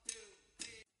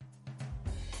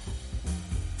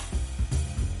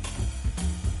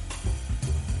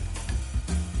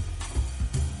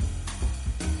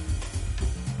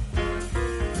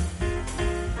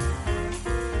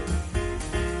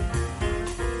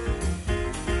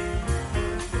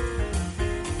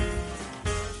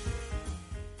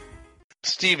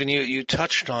 Stephen, you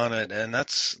touched on it, and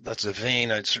that's a vein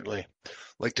I'd certainly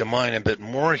like to mine a bit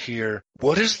more here.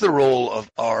 What is the role of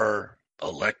our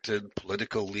elected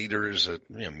political leaders at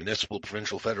municipal,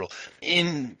 provincial, federal,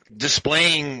 in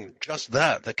displaying just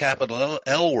that, the capital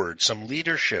L word, some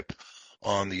leadership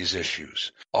on these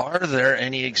issues? Are there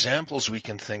any examples we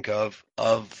can think of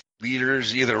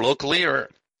leaders either locally or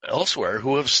elsewhere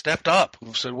who have stepped up,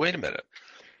 who've said, wait a minute,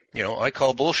 I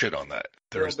call bullshit on that?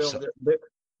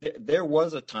 There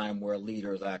was a time where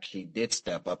leaders actually did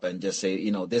step up and just say,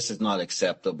 this is not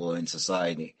acceptable in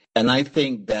society. And I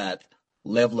think that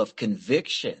level of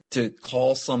conviction to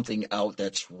call something out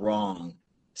that's wrong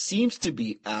seems to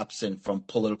be absent from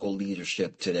political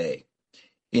leadership today.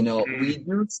 We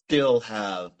do still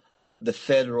have the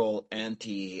federal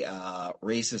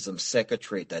anti-racism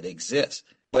secretariat that exists.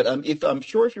 But I'm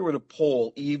sure if you were to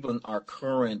poll even our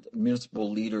current municipal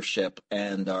leadership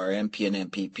and our MP and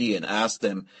MPP and ask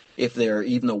them if they're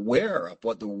even aware of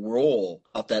what the role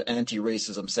of that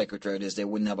anti-racism secretariat is, they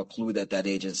wouldn't have a clue that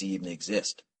agency even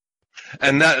exists.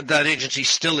 And that agency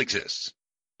still exists.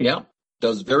 Yeah.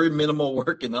 Does very minimal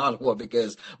work in Ottawa,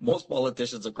 because most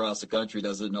politicians across the country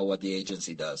doesn't know what the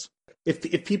agency does.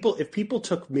 If people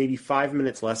took maybe 5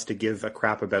 minutes less to give a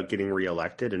crap about getting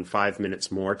reelected and 5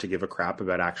 minutes more to give a crap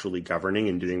about actually governing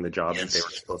and doing the job that they were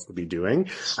supposed to be doing,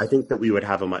 I think that we would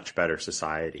have a much better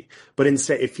society. But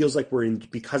instead, it feels like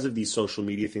because of these social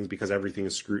media things, because everything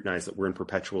is scrutinized, that we're in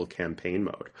perpetual campaign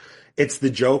mode. It's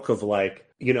the joke of like,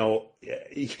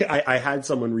 I had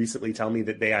someone recently tell me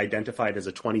that they identified as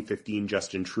a 2015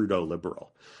 Justin Trudeau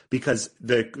liberal, because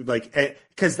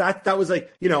that was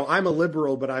like, I'm a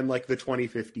liberal, but I'm like the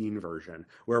 2015 version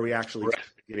where we actually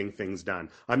getting things done.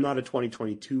 I'm not a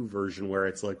 2022 version where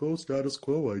it's like, oh, status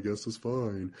quo, I guess is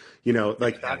fine.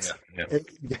 That's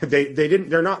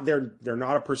they're not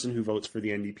a person who votes for the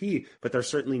NDP, but they're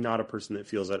certainly not a person that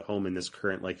feels at home in this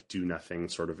current like do nothing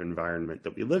sort of environment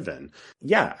that we live in.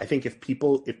 Yeah, I think if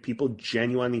people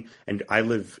genuinely, and I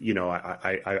live,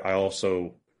 I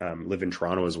also live in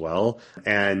Toronto as well.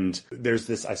 And there's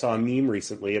this, I saw a meme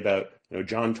recently about,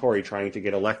 John Tory trying to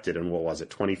get elected in,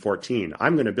 2014.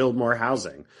 I'm going to build more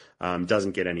housing.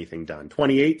 Doesn't get anything done.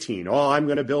 2018. I'm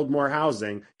going to build more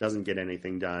housing. Doesn't get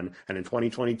anything done. And in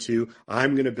 2022,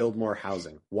 I'm going to build more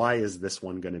housing. Why is this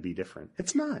one going to be different?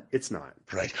 It's not.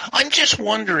 Right. I'm just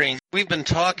wondering, we've been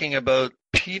talking about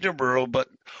Peterborough, but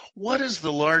what is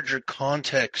the larger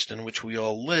context in which we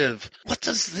all live? What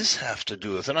does this have to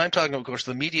do with? And I'm talking, of course,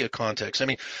 the media context. I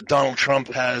mean, Donald Trump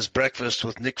has breakfast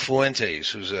with Nick Fuentes,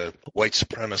 who's a white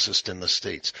supremacist in the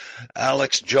States.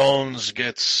 Alex Jones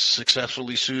gets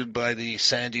successfully sued by the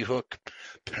Sandy Hook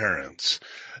parents,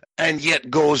 and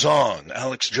yet goes on.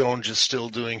 Alex Jones is still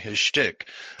doing his shtick.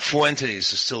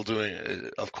 Fuentes is still doing,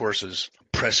 of course, is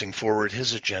pressing forward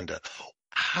his agenda.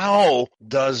 How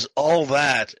does all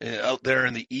that out there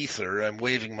in the ether, I'm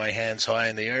waving my hands high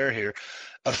in the air here,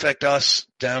 affect us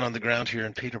down on the ground here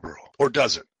in Peterborough? Or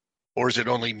does it? Or is it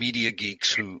only media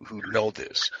geeks who know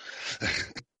this?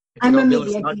 I'm a Bill,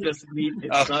 media geek.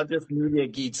 it's not just media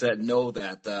geeks that know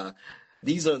that.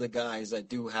 These are the guys that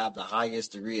do have the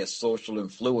highest degree of social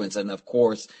influence, and of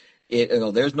course,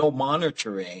 there's no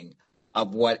monitoring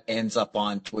of what ends up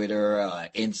on Twitter,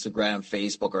 Instagram,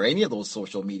 Facebook, or any of those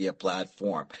social media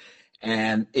platforms.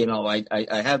 And I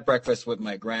had breakfast with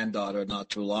my granddaughter not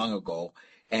too long ago,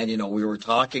 and we were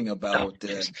talking about.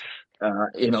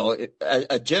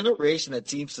 A generation that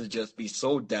seems to just be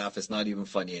so deaf, it's not even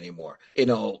funny anymore.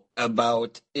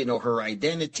 About, her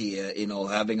identity,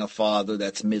 having a father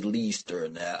that's Middle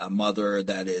Eastern, a mother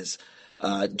that is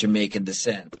Jamaican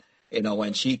descent,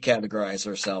 and she categorized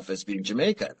herself as being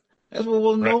Jamaican. I said,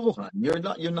 well, no, hon, you're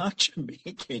not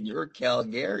Jamaican. You're a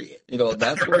Calgarian.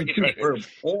 That's where you were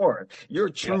born. You're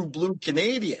a true blue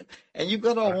Canadian. And you've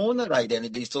got to own that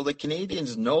identity so the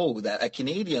Canadians know that a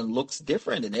Canadian looks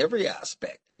different in every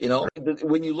aspect.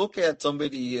 When you look at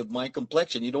somebody of my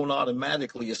complexion, you don't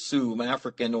automatically assume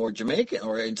African or Jamaican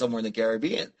or somewhere in the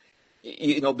Caribbean.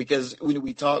 Because when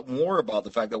we talk more about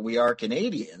the fact that we are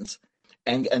Canadians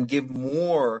and give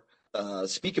more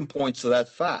speaking points to that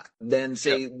fact than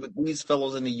say what these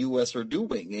fellows in the U.S. are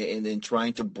doing in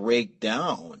trying to break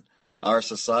down our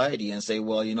society and say,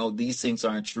 well, these things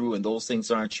aren't true and those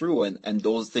things aren't true, and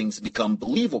those things become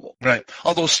believable. Right.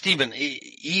 Although, Stephen,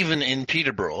 even in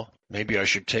Peterborough, maybe I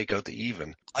should take out the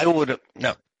even. I would have,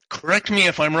 now, correct me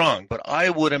if I'm wrong, but I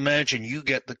would imagine you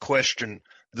get the question,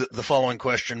 the following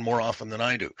question more often than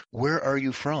I do. Where are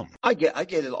you from? I get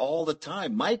it all the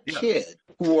time. My kids,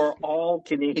 who are all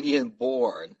Canadian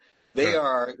born, they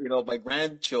are, my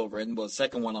grandchildren, well,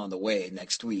 second one on the way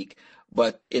next week,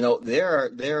 but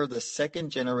they're the second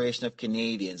generation of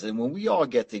Canadians, and when we all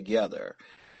get together,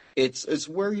 it's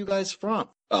where are you guys from?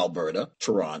 Alberta,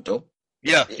 Toronto,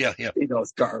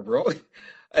 Scarborough.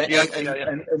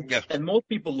 And most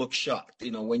people look shocked,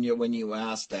 when you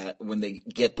ask that, when they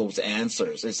get those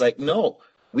answers. It's like, no,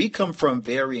 we come from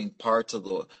varying parts of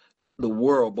the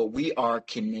world, but we are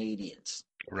Canadians.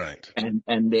 Right.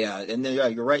 And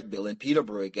you're right, Bill. In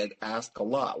Peterborough, you get asked a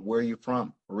lot, where are you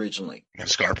from originally? In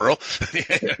Scarborough.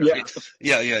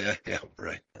 Yeah.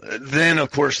 Right. Then,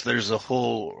 of course, there's a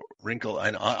whole wrinkle.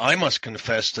 And I must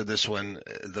confess to this when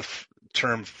the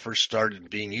term first started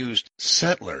being used,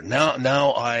 settler. Now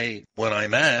when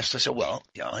I'm asked, I say, well,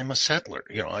 yeah, I'm a settler.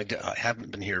 I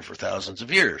haven't been here for thousands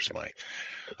of years. My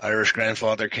Irish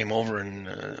grandfather came over in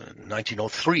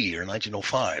 1903 or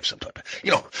 1905 sometime.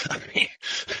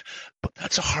 But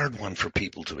that's a hard one for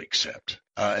people to accept.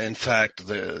 In fact,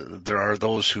 there are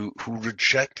those who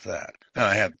reject that. Now,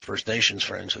 I have First Nations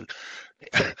friends who,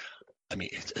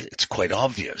 it's quite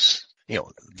obvious.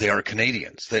 They are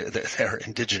Canadians. They're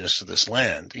indigenous to this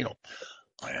land.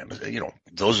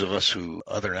 Those of us who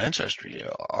other ancestry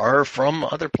are from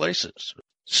other places.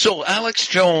 So Alex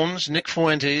Jones, Nick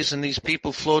Fuentes, and these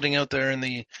people floating out there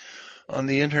on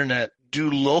the internet,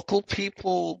 do local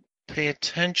people pay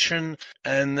attention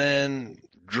and then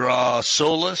draw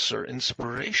solace or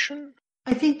inspiration?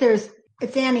 I think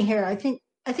it's Annie here. I think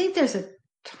there's a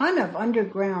ton of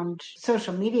underground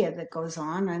social media that goes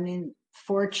on.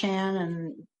 4chan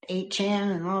and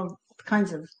 8chan and all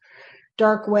kinds of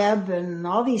dark web and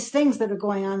all these things that are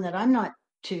going on that I'm not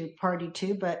too party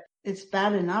to, but it's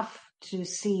bad enough to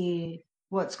see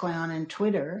what's going on in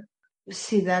Twitter,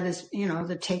 see that as,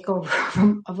 the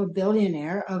takeover of a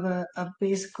billionaire, of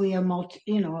basically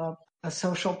a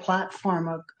social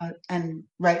platform, and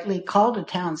rightly called a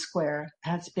town square,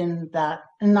 has been that.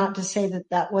 And not to say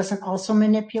that wasn't also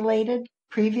manipulated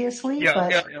previously,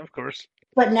 but of course.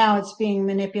 But now it's being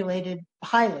manipulated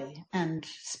highly and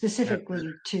specifically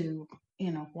to,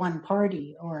 one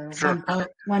party or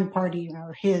one party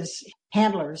or his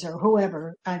handlers or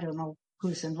whoever. I don't know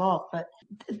who's involved, but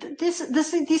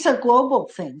these are global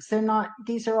things.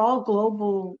 These are all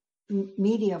global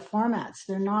media formats.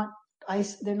 They're not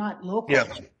local. Yeah.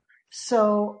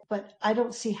 So, but I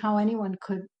don't see how anyone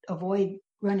could avoid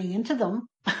running into them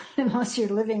unless you're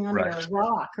living under a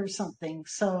rock or something.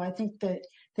 So I think that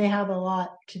they have a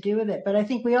lot to do with it. But I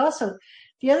think the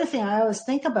other thing I always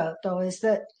think about, though, is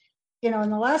that, in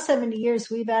the last 70 years,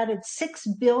 we've added 6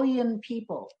 billion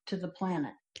people to the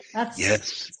planet. That's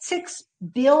 6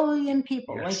 billion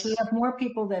people. Yes. Like, we have more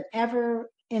people than ever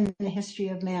in the history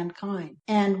of mankind.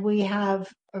 And we have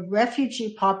a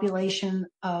refugee population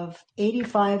of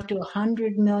 85 to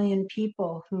 100 million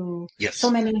people who,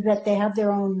 so many that they have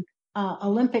their own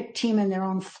Olympic team and their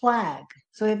own flag.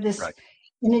 So we have this,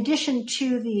 in addition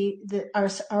to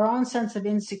our own sense of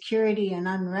insecurity and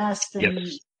unrest and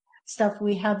stuff,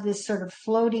 we have this sort of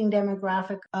floating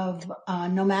demographic of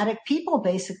nomadic people,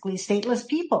 basically stateless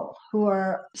people who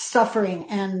are suffering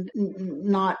and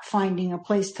not finding a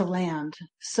place to land.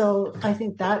 So I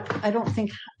think that, I don't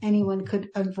think anyone could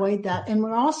avoid that. And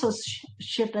we're also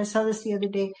I saw this the other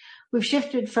day, we've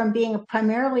shifted from being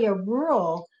primarily a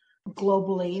rural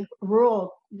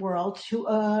world to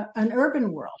an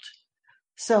urban world.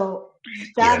 So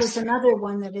that is another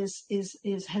one that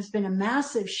has been a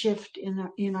massive shift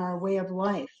in our way of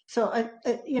life. So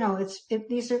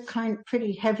these are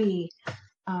pretty heavy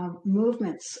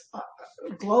movements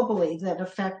globally that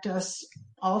affect us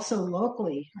also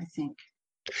locally, I think.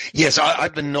 Yes,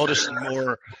 I've been noticing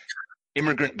more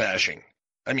immigrant bashing.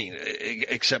 I mean,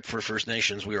 except for First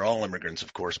Nations, we are all immigrants,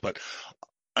 of course, but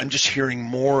I'm just hearing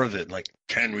more of it. Like,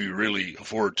 can we really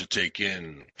afford to take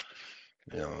in,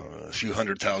 a few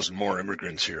 100,000 more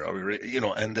immigrants here? Are we,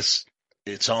 and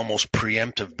it's almost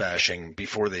preemptive bashing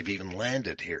before they've even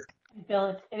landed here.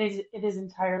 Bill, it is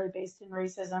entirely based in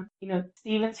racism.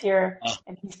 Stephen's here,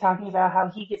 and he's talking about how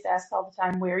he gets asked all the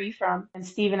time, where are you from? And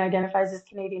Stephen identifies as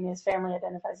Canadian, his family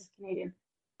identifies as Canadian.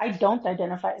 I don't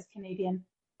identify as Canadian.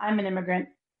 I'm an immigrant.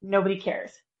 Nobody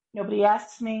cares. Nobody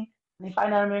asks me. When they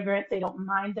find out I'm an immigrant, they don't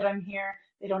mind that I'm here.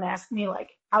 They don't ask me,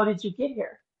 like, how did you get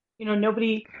here?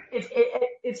 Nobody,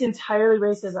 it's entirely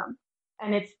racism.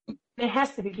 And it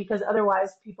has to be, because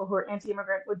otherwise people who are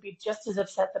anti-immigrant would be just as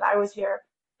upset that I was here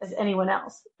as anyone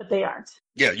else, but they aren't.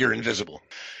 Yeah, you're invisible.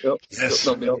 Yes.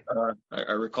 So, Bill,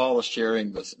 I recall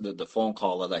sharing the phone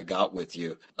call that I got with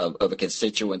you of a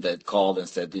constituent that called and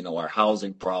said, our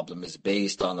housing problem is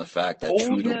based on the fact that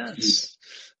Trudeau. Yes.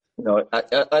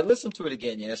 I listened to it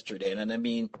again yesterday, and I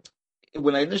mean,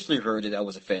 when I initially heard it, I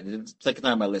was offended. The second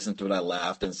time I listened to it, I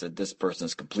laughed and said, this person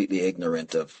is completely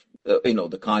ignorant of,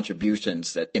 the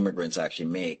contributions that immigrants actually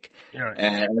make. Yeah.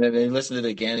 And then I listened to it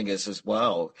again and I says,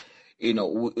 wow,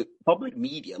 public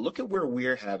media, look at where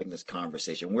we're having this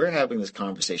conversation. We're having this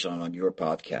conversation on your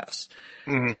podcast.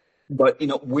 Mm-hmm. But,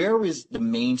 where is the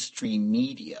mainstream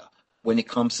media when it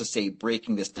comes to, say,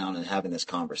 breaking this down and having this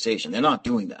conversation? They're not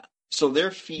doing that. So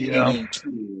they're feeding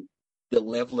into the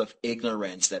level of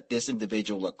ignorance that this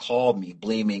individual that called me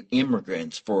blaming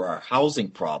immigrants for our housing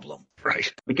problem.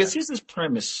 Right. Because his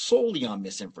premise solely on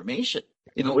misinformation.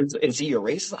 Is he a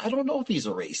racist? I don't know if he's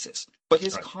a racist. But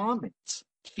his comments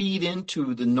feed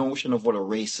into the notion of what a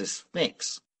racist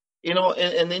thinks.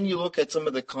 And then you look at some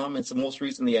of the comments. And most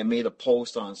recently, I made a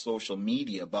post on social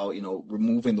media about,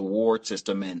 removing the ward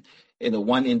system. And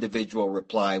one individual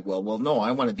replied, well, no,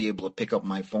 I want to be able to pick up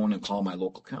my phone and call my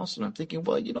local council. And I'm thinking,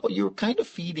 well, you're kind of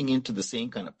feeding into the same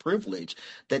kind of privilege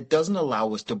that doesn't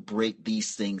allow us to break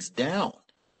these things down.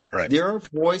 Right. There are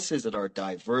voices that are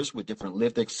diverse with different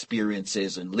lived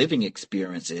experiences and living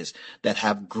experiences that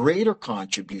have greater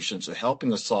contributions to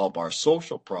helping us solve our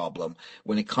social problem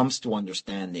when it comes to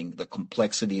understanding the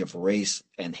complexity of race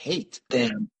and hate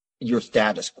than your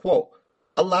status quo.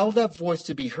 Allow that voice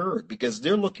to be heard, because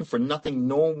they're looking for nothing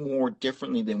no more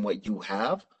differently than what you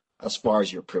have as far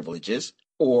as your privileges,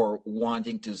 or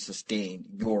wanting to sustain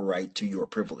your right to your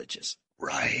privileges.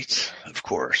 Right, of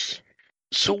course.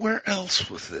 So where else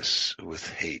with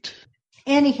hate?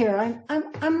 Annie here.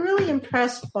 I'm really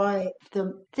impressed by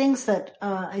the things that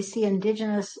I see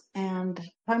Indigenous and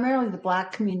primarily the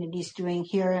Black communities doing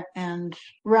here and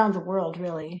around the world,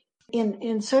 really,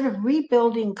 in sort of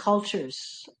rebuilding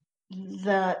cultures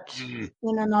that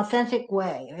in an authentic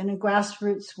way, in a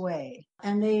grassroots way.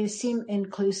 And they seem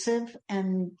inclusive,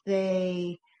 and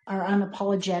they are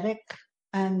unapologetic.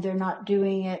 And they're not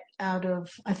doing it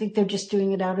I think they're just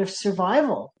doing it out of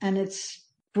survival. And it's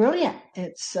brilliant.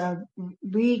 It's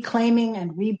reclaiming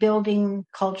and rebuilding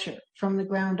culture from the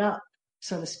ground up,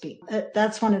 so to speak.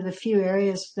 That's one of the few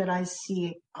areas that I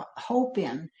see hope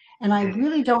in. And I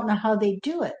really don't know how they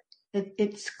do it.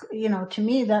 It's, to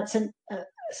me, that's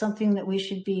something that we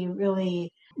should be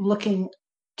really looking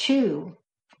to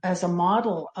as a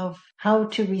model of how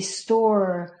to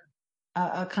restore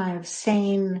a kind of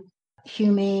sane,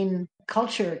 humane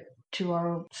culture to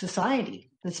our society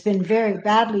that's been very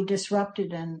badly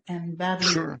disrupted and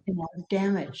badly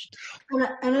damaged. And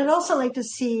I'd also like to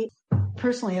see,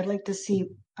 personally,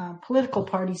 political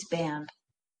parties banned.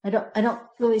 I don't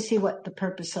really see what the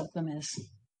purpose of them is.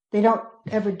 They don't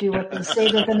ever do what they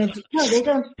say they're going to do. No, they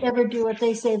don't ever do what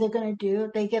they say they're going to do.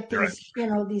 They get these,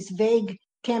 these vague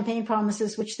campaign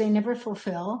promises which they never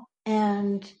fulfill.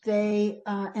 And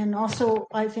and also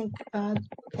I think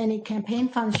any campaign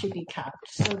funds should be capped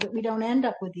so that we don't end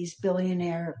up with these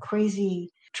billionaire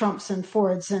crazy Trumps and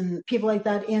Fords and people like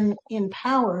that in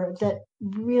power that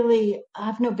really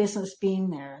have no business being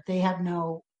there. They have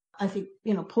no I think,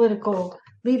 political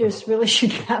leaders really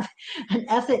should have an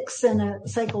ethics and a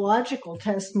psychological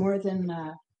test more than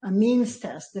a means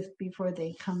test before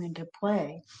they come into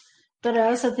play. But I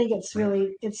also think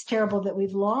it's terrible that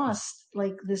we've lost,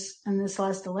 like this in this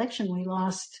last election, we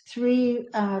lost 3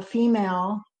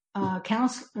 female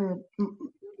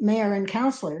mayor and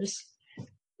councilors.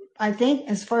 I think,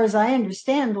 as far as I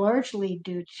understand, largely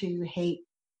due to hate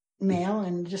mail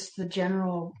and just the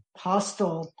general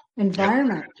hostile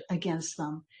environment against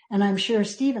them. And I'm sure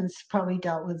Stevens probably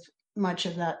dealt with much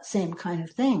of that same kind of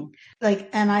thing.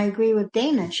 And I agree with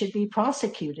Dana, it should be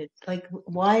prosecuted.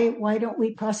 Why don't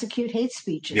we prosecute hate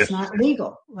speech? It's not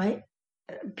legal, right?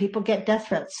 People get death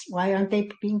threats. Why aren't they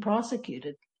being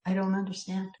prosecuted? I don't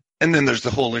understand. And then there's the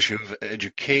whole issue of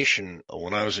education.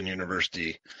 When I was in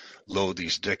university,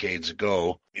 these decades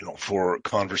ago, for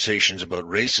conversations about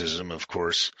racism, of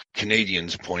course,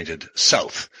 Canadians pointed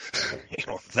south,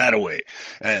 that away.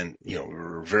 And, we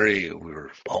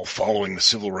were all following the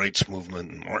civil rights movement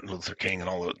and Martin Luther King and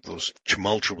all those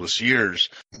tumultuous years.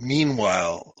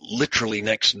 Meanwhile, literally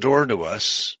next door to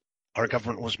us, our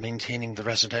government was maintaining the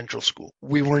residential school.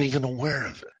 We weren't even aware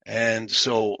of it. And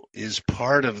so is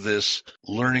part of this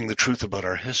learning the truth about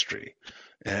our history.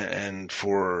 And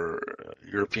for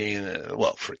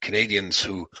for Canadians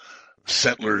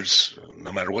settlers,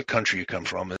 no matter what country you come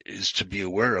from, is to be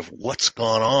aware of what's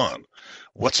gone on.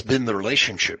 What's been the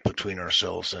relationship between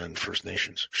ourselves and First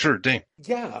Nations? Sure, Dane.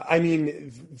 Yeah, I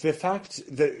mean, the fact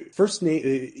that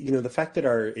the fact that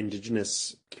our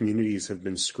Indigenous communities have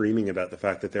been screaming about the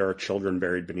fact that there are children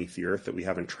buried beneath the earth that we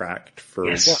haven't tracked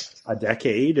for a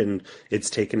decade, and it's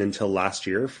taken until last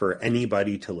year for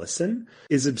anybody to listen,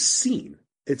 is obscene.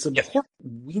 It's abhorrent.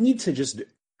 We need to just,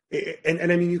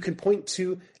 and I mean, you can point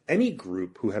to any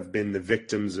group who have been the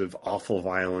victims of awful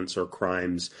violence or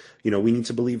crimes. We need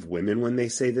to believe women when they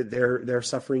say that they're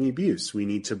suffering abuse. We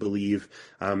need to believe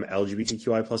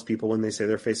LGBTQI plus people when they say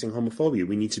they're facing homophobia.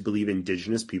 We need to believe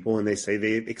Indigenous people when they say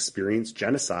they experience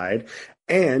genocide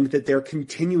and that they're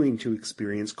continuing to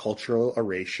experience cultural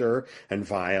erasure and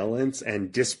violence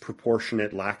and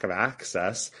disproportionate lack of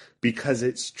access because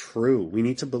it's true. We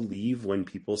need to believe when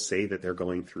people say that they're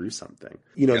going through something.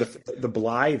 The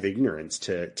blithe ignorance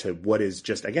to what is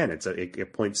just, again,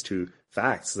 it points to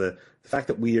facts. The fact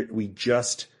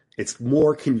that it's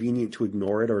more convenient to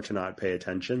ignore it or to not pay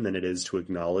attention than it is to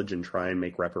acknowledge and try and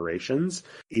make reparations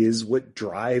is what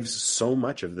drives so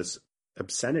much of this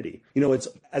obscenity. It's,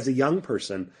 as a young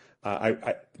person,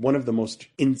 one of the most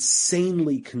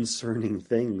insanely concerning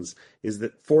things is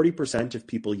that 40% of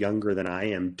people younger than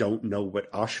I am don't know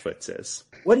what Auschwitz is.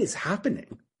 What is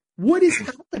happening? What is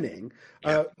happening?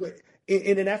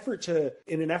 In an effort to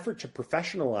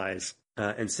professionalize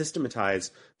and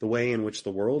systematize the way in which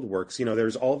the world works,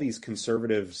 there's all these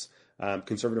conservative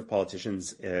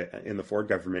politicians in the Ford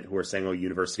government who are saying,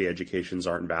 university educations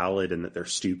aren't valid and that they're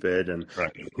stupid, and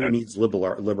who needs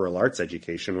liberal arts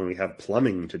education when we have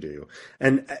plumbing to do?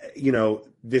 And,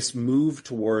 this move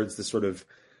towards the sort of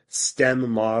STEM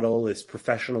model, this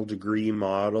professional degree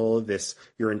model, this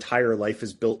your entire life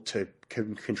is built to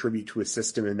contribute to a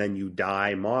system and then you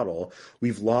die model,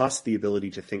 we've lost the ability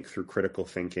to think through critical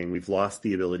thinking. We've lost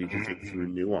the ability to think through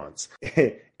nuance.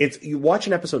 You watch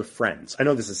an episode of Friends. I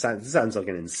know this sounds like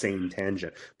an insane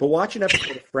tangent, but watch an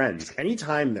episode of Friends.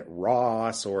 Anytime that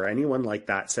Ross or anyone like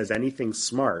that says anything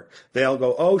smart, they'll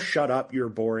go, "Oh, shut up, you're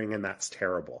boring, and that's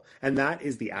terrible." And that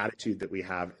is the attitude that we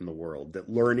have in the world, that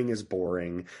learning is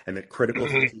boring and that critical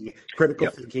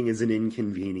thinking is an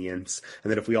inconvenience, and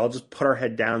that if we all just put our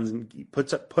head down,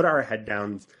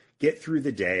 get through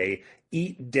the day,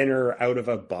 eat dinner out of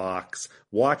a box,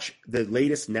 watch the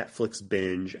latest Netflix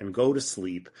binge, and go to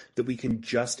sleep, that we can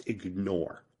just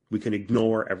ignore. We can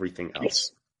ignore everything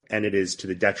else. And it is to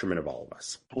the detriment of all of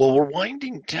us. Well, we're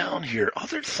winding down here.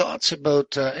 Other thoughts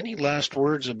about, any last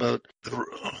words about the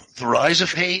rise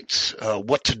of hate,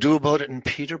 what to do about it in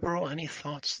Peterborough? Any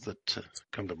thoughts that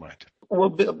come to mind? Well,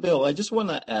 Bill, I just want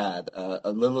to add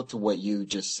a little to what you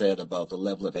just said about the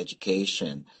level of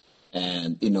education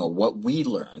and, what we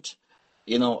learned.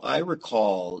 I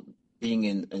recall being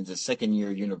in the second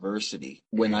year university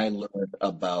when I learned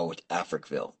about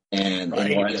Africville. And I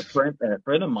had a friend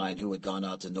of mine who had gone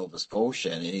out to Nova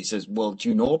Scotia, and he says, "Well, do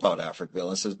you know about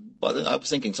Africville?" I says, "Well, I was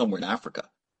thinking somewhere in Africa."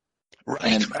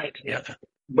 Right, yeah.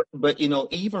 But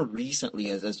even recently,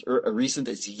 as recent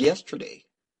as yesterday,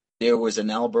 there was an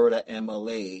Alberta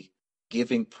MLA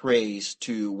giving praise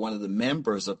to one of the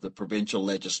members of the provincial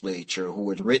legislature who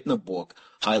had written a book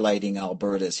highlighting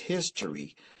Alberta's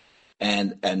history.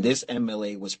 And this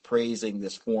MLA was praising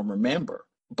this former member.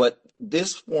 But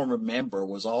this former member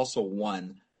was also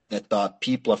one that thought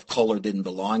people of color didn't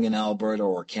belong in Alberta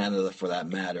or Canada for that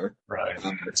matter. Right.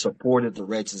 That supported the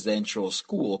residential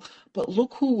school. But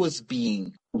look who was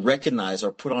being recognized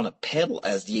or put on a pedal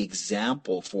as the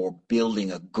example for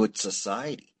building a good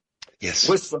society. Yes.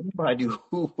 Was somebody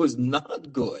who was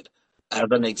not good as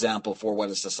an example for what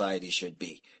a society should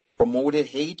be. Promoted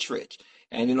hatred.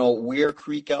 And, Weir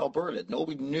Creek, Alberta.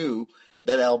 Nobody knew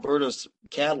that Alberta's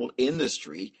cattle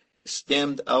industry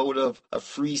stemmed out of a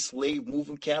free slave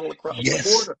moving cattle across the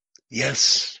border.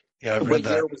 Yes. Yeah, I've read But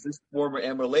that. there was this former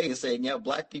MLA saying,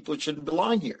 black people shouldn't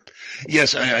belong here.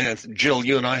 Yes, Jill,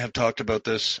 you and I have talked about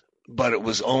this, but it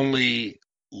was only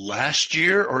last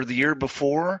year or the year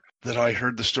before that I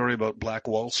heard the story about Black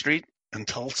Wall Street in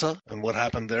Tulsa and what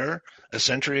happened there a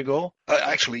century ago.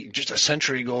 Actually, just a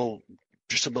century ago,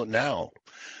 just about now,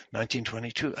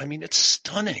 1922. I mean, it's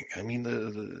stunning. I mean,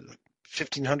 the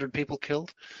 1,500 people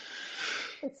killed.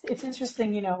 It's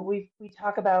interesting, we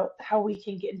talk about how we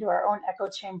can get into our own echo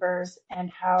chambers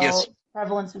and how Yes.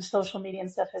 prevalence of social media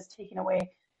and stuff has taken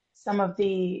away some of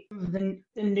the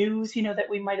news, that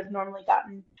we might have normally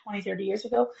gotten 20, 30 years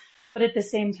ago. But at the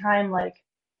same time,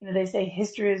 they say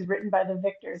history is written by the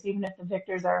victors, even if the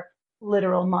victors are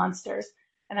literal monsters.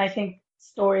 And I think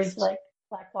stories like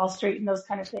Black Wall Street and those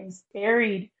kind of things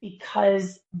buried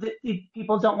because the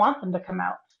people don't want them to come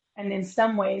out. And in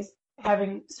some ways,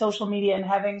 having social media and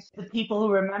having the people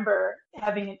who remember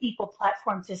having an equal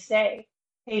platform to say,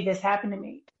 hey, this happened to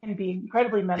me, can be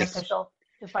incredibly beneficial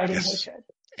to fighting hatred.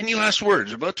 Any last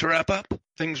words? About to wrap up?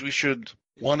 Things we should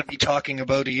want to be talking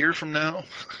about a year from now?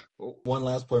 One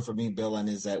last point for me, Bill, and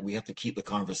is that we have to keep the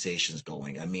conversations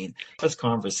going. I mean, first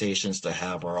conversations to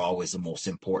have are always the most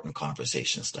important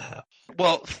conversations to have.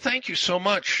 Well, thank you so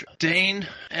much, Dane,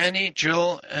 Annie,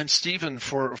 Jill, and Stephen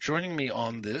for joining me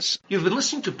on this. You've been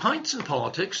listening to Pints and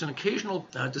Politics, an occasional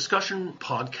discussion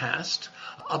podcast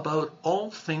about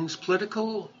all things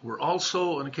political. We're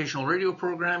also an occasional radio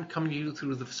program coming to you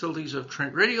through the facilities of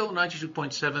Trent Radio,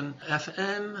 92.7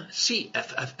 FM,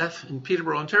 CFFF in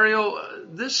Peterborough, Ontario.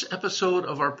 This episode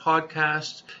of our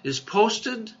podcast is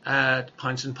posted at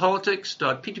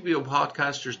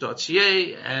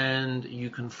pintsandpolitics.ptbopodcasters.ca, and you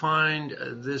can find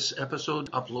this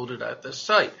episode uploaded at this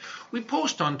site. We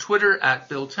post on Twitter at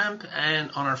Bill Temp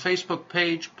and on our Facebook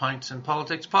page, Pints and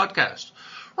Politics Podcast.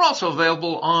 We're also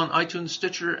available on iTunes,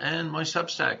 Stitcher, and my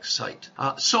Substack site.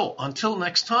 So until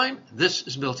next time, this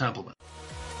is Bill Templeman.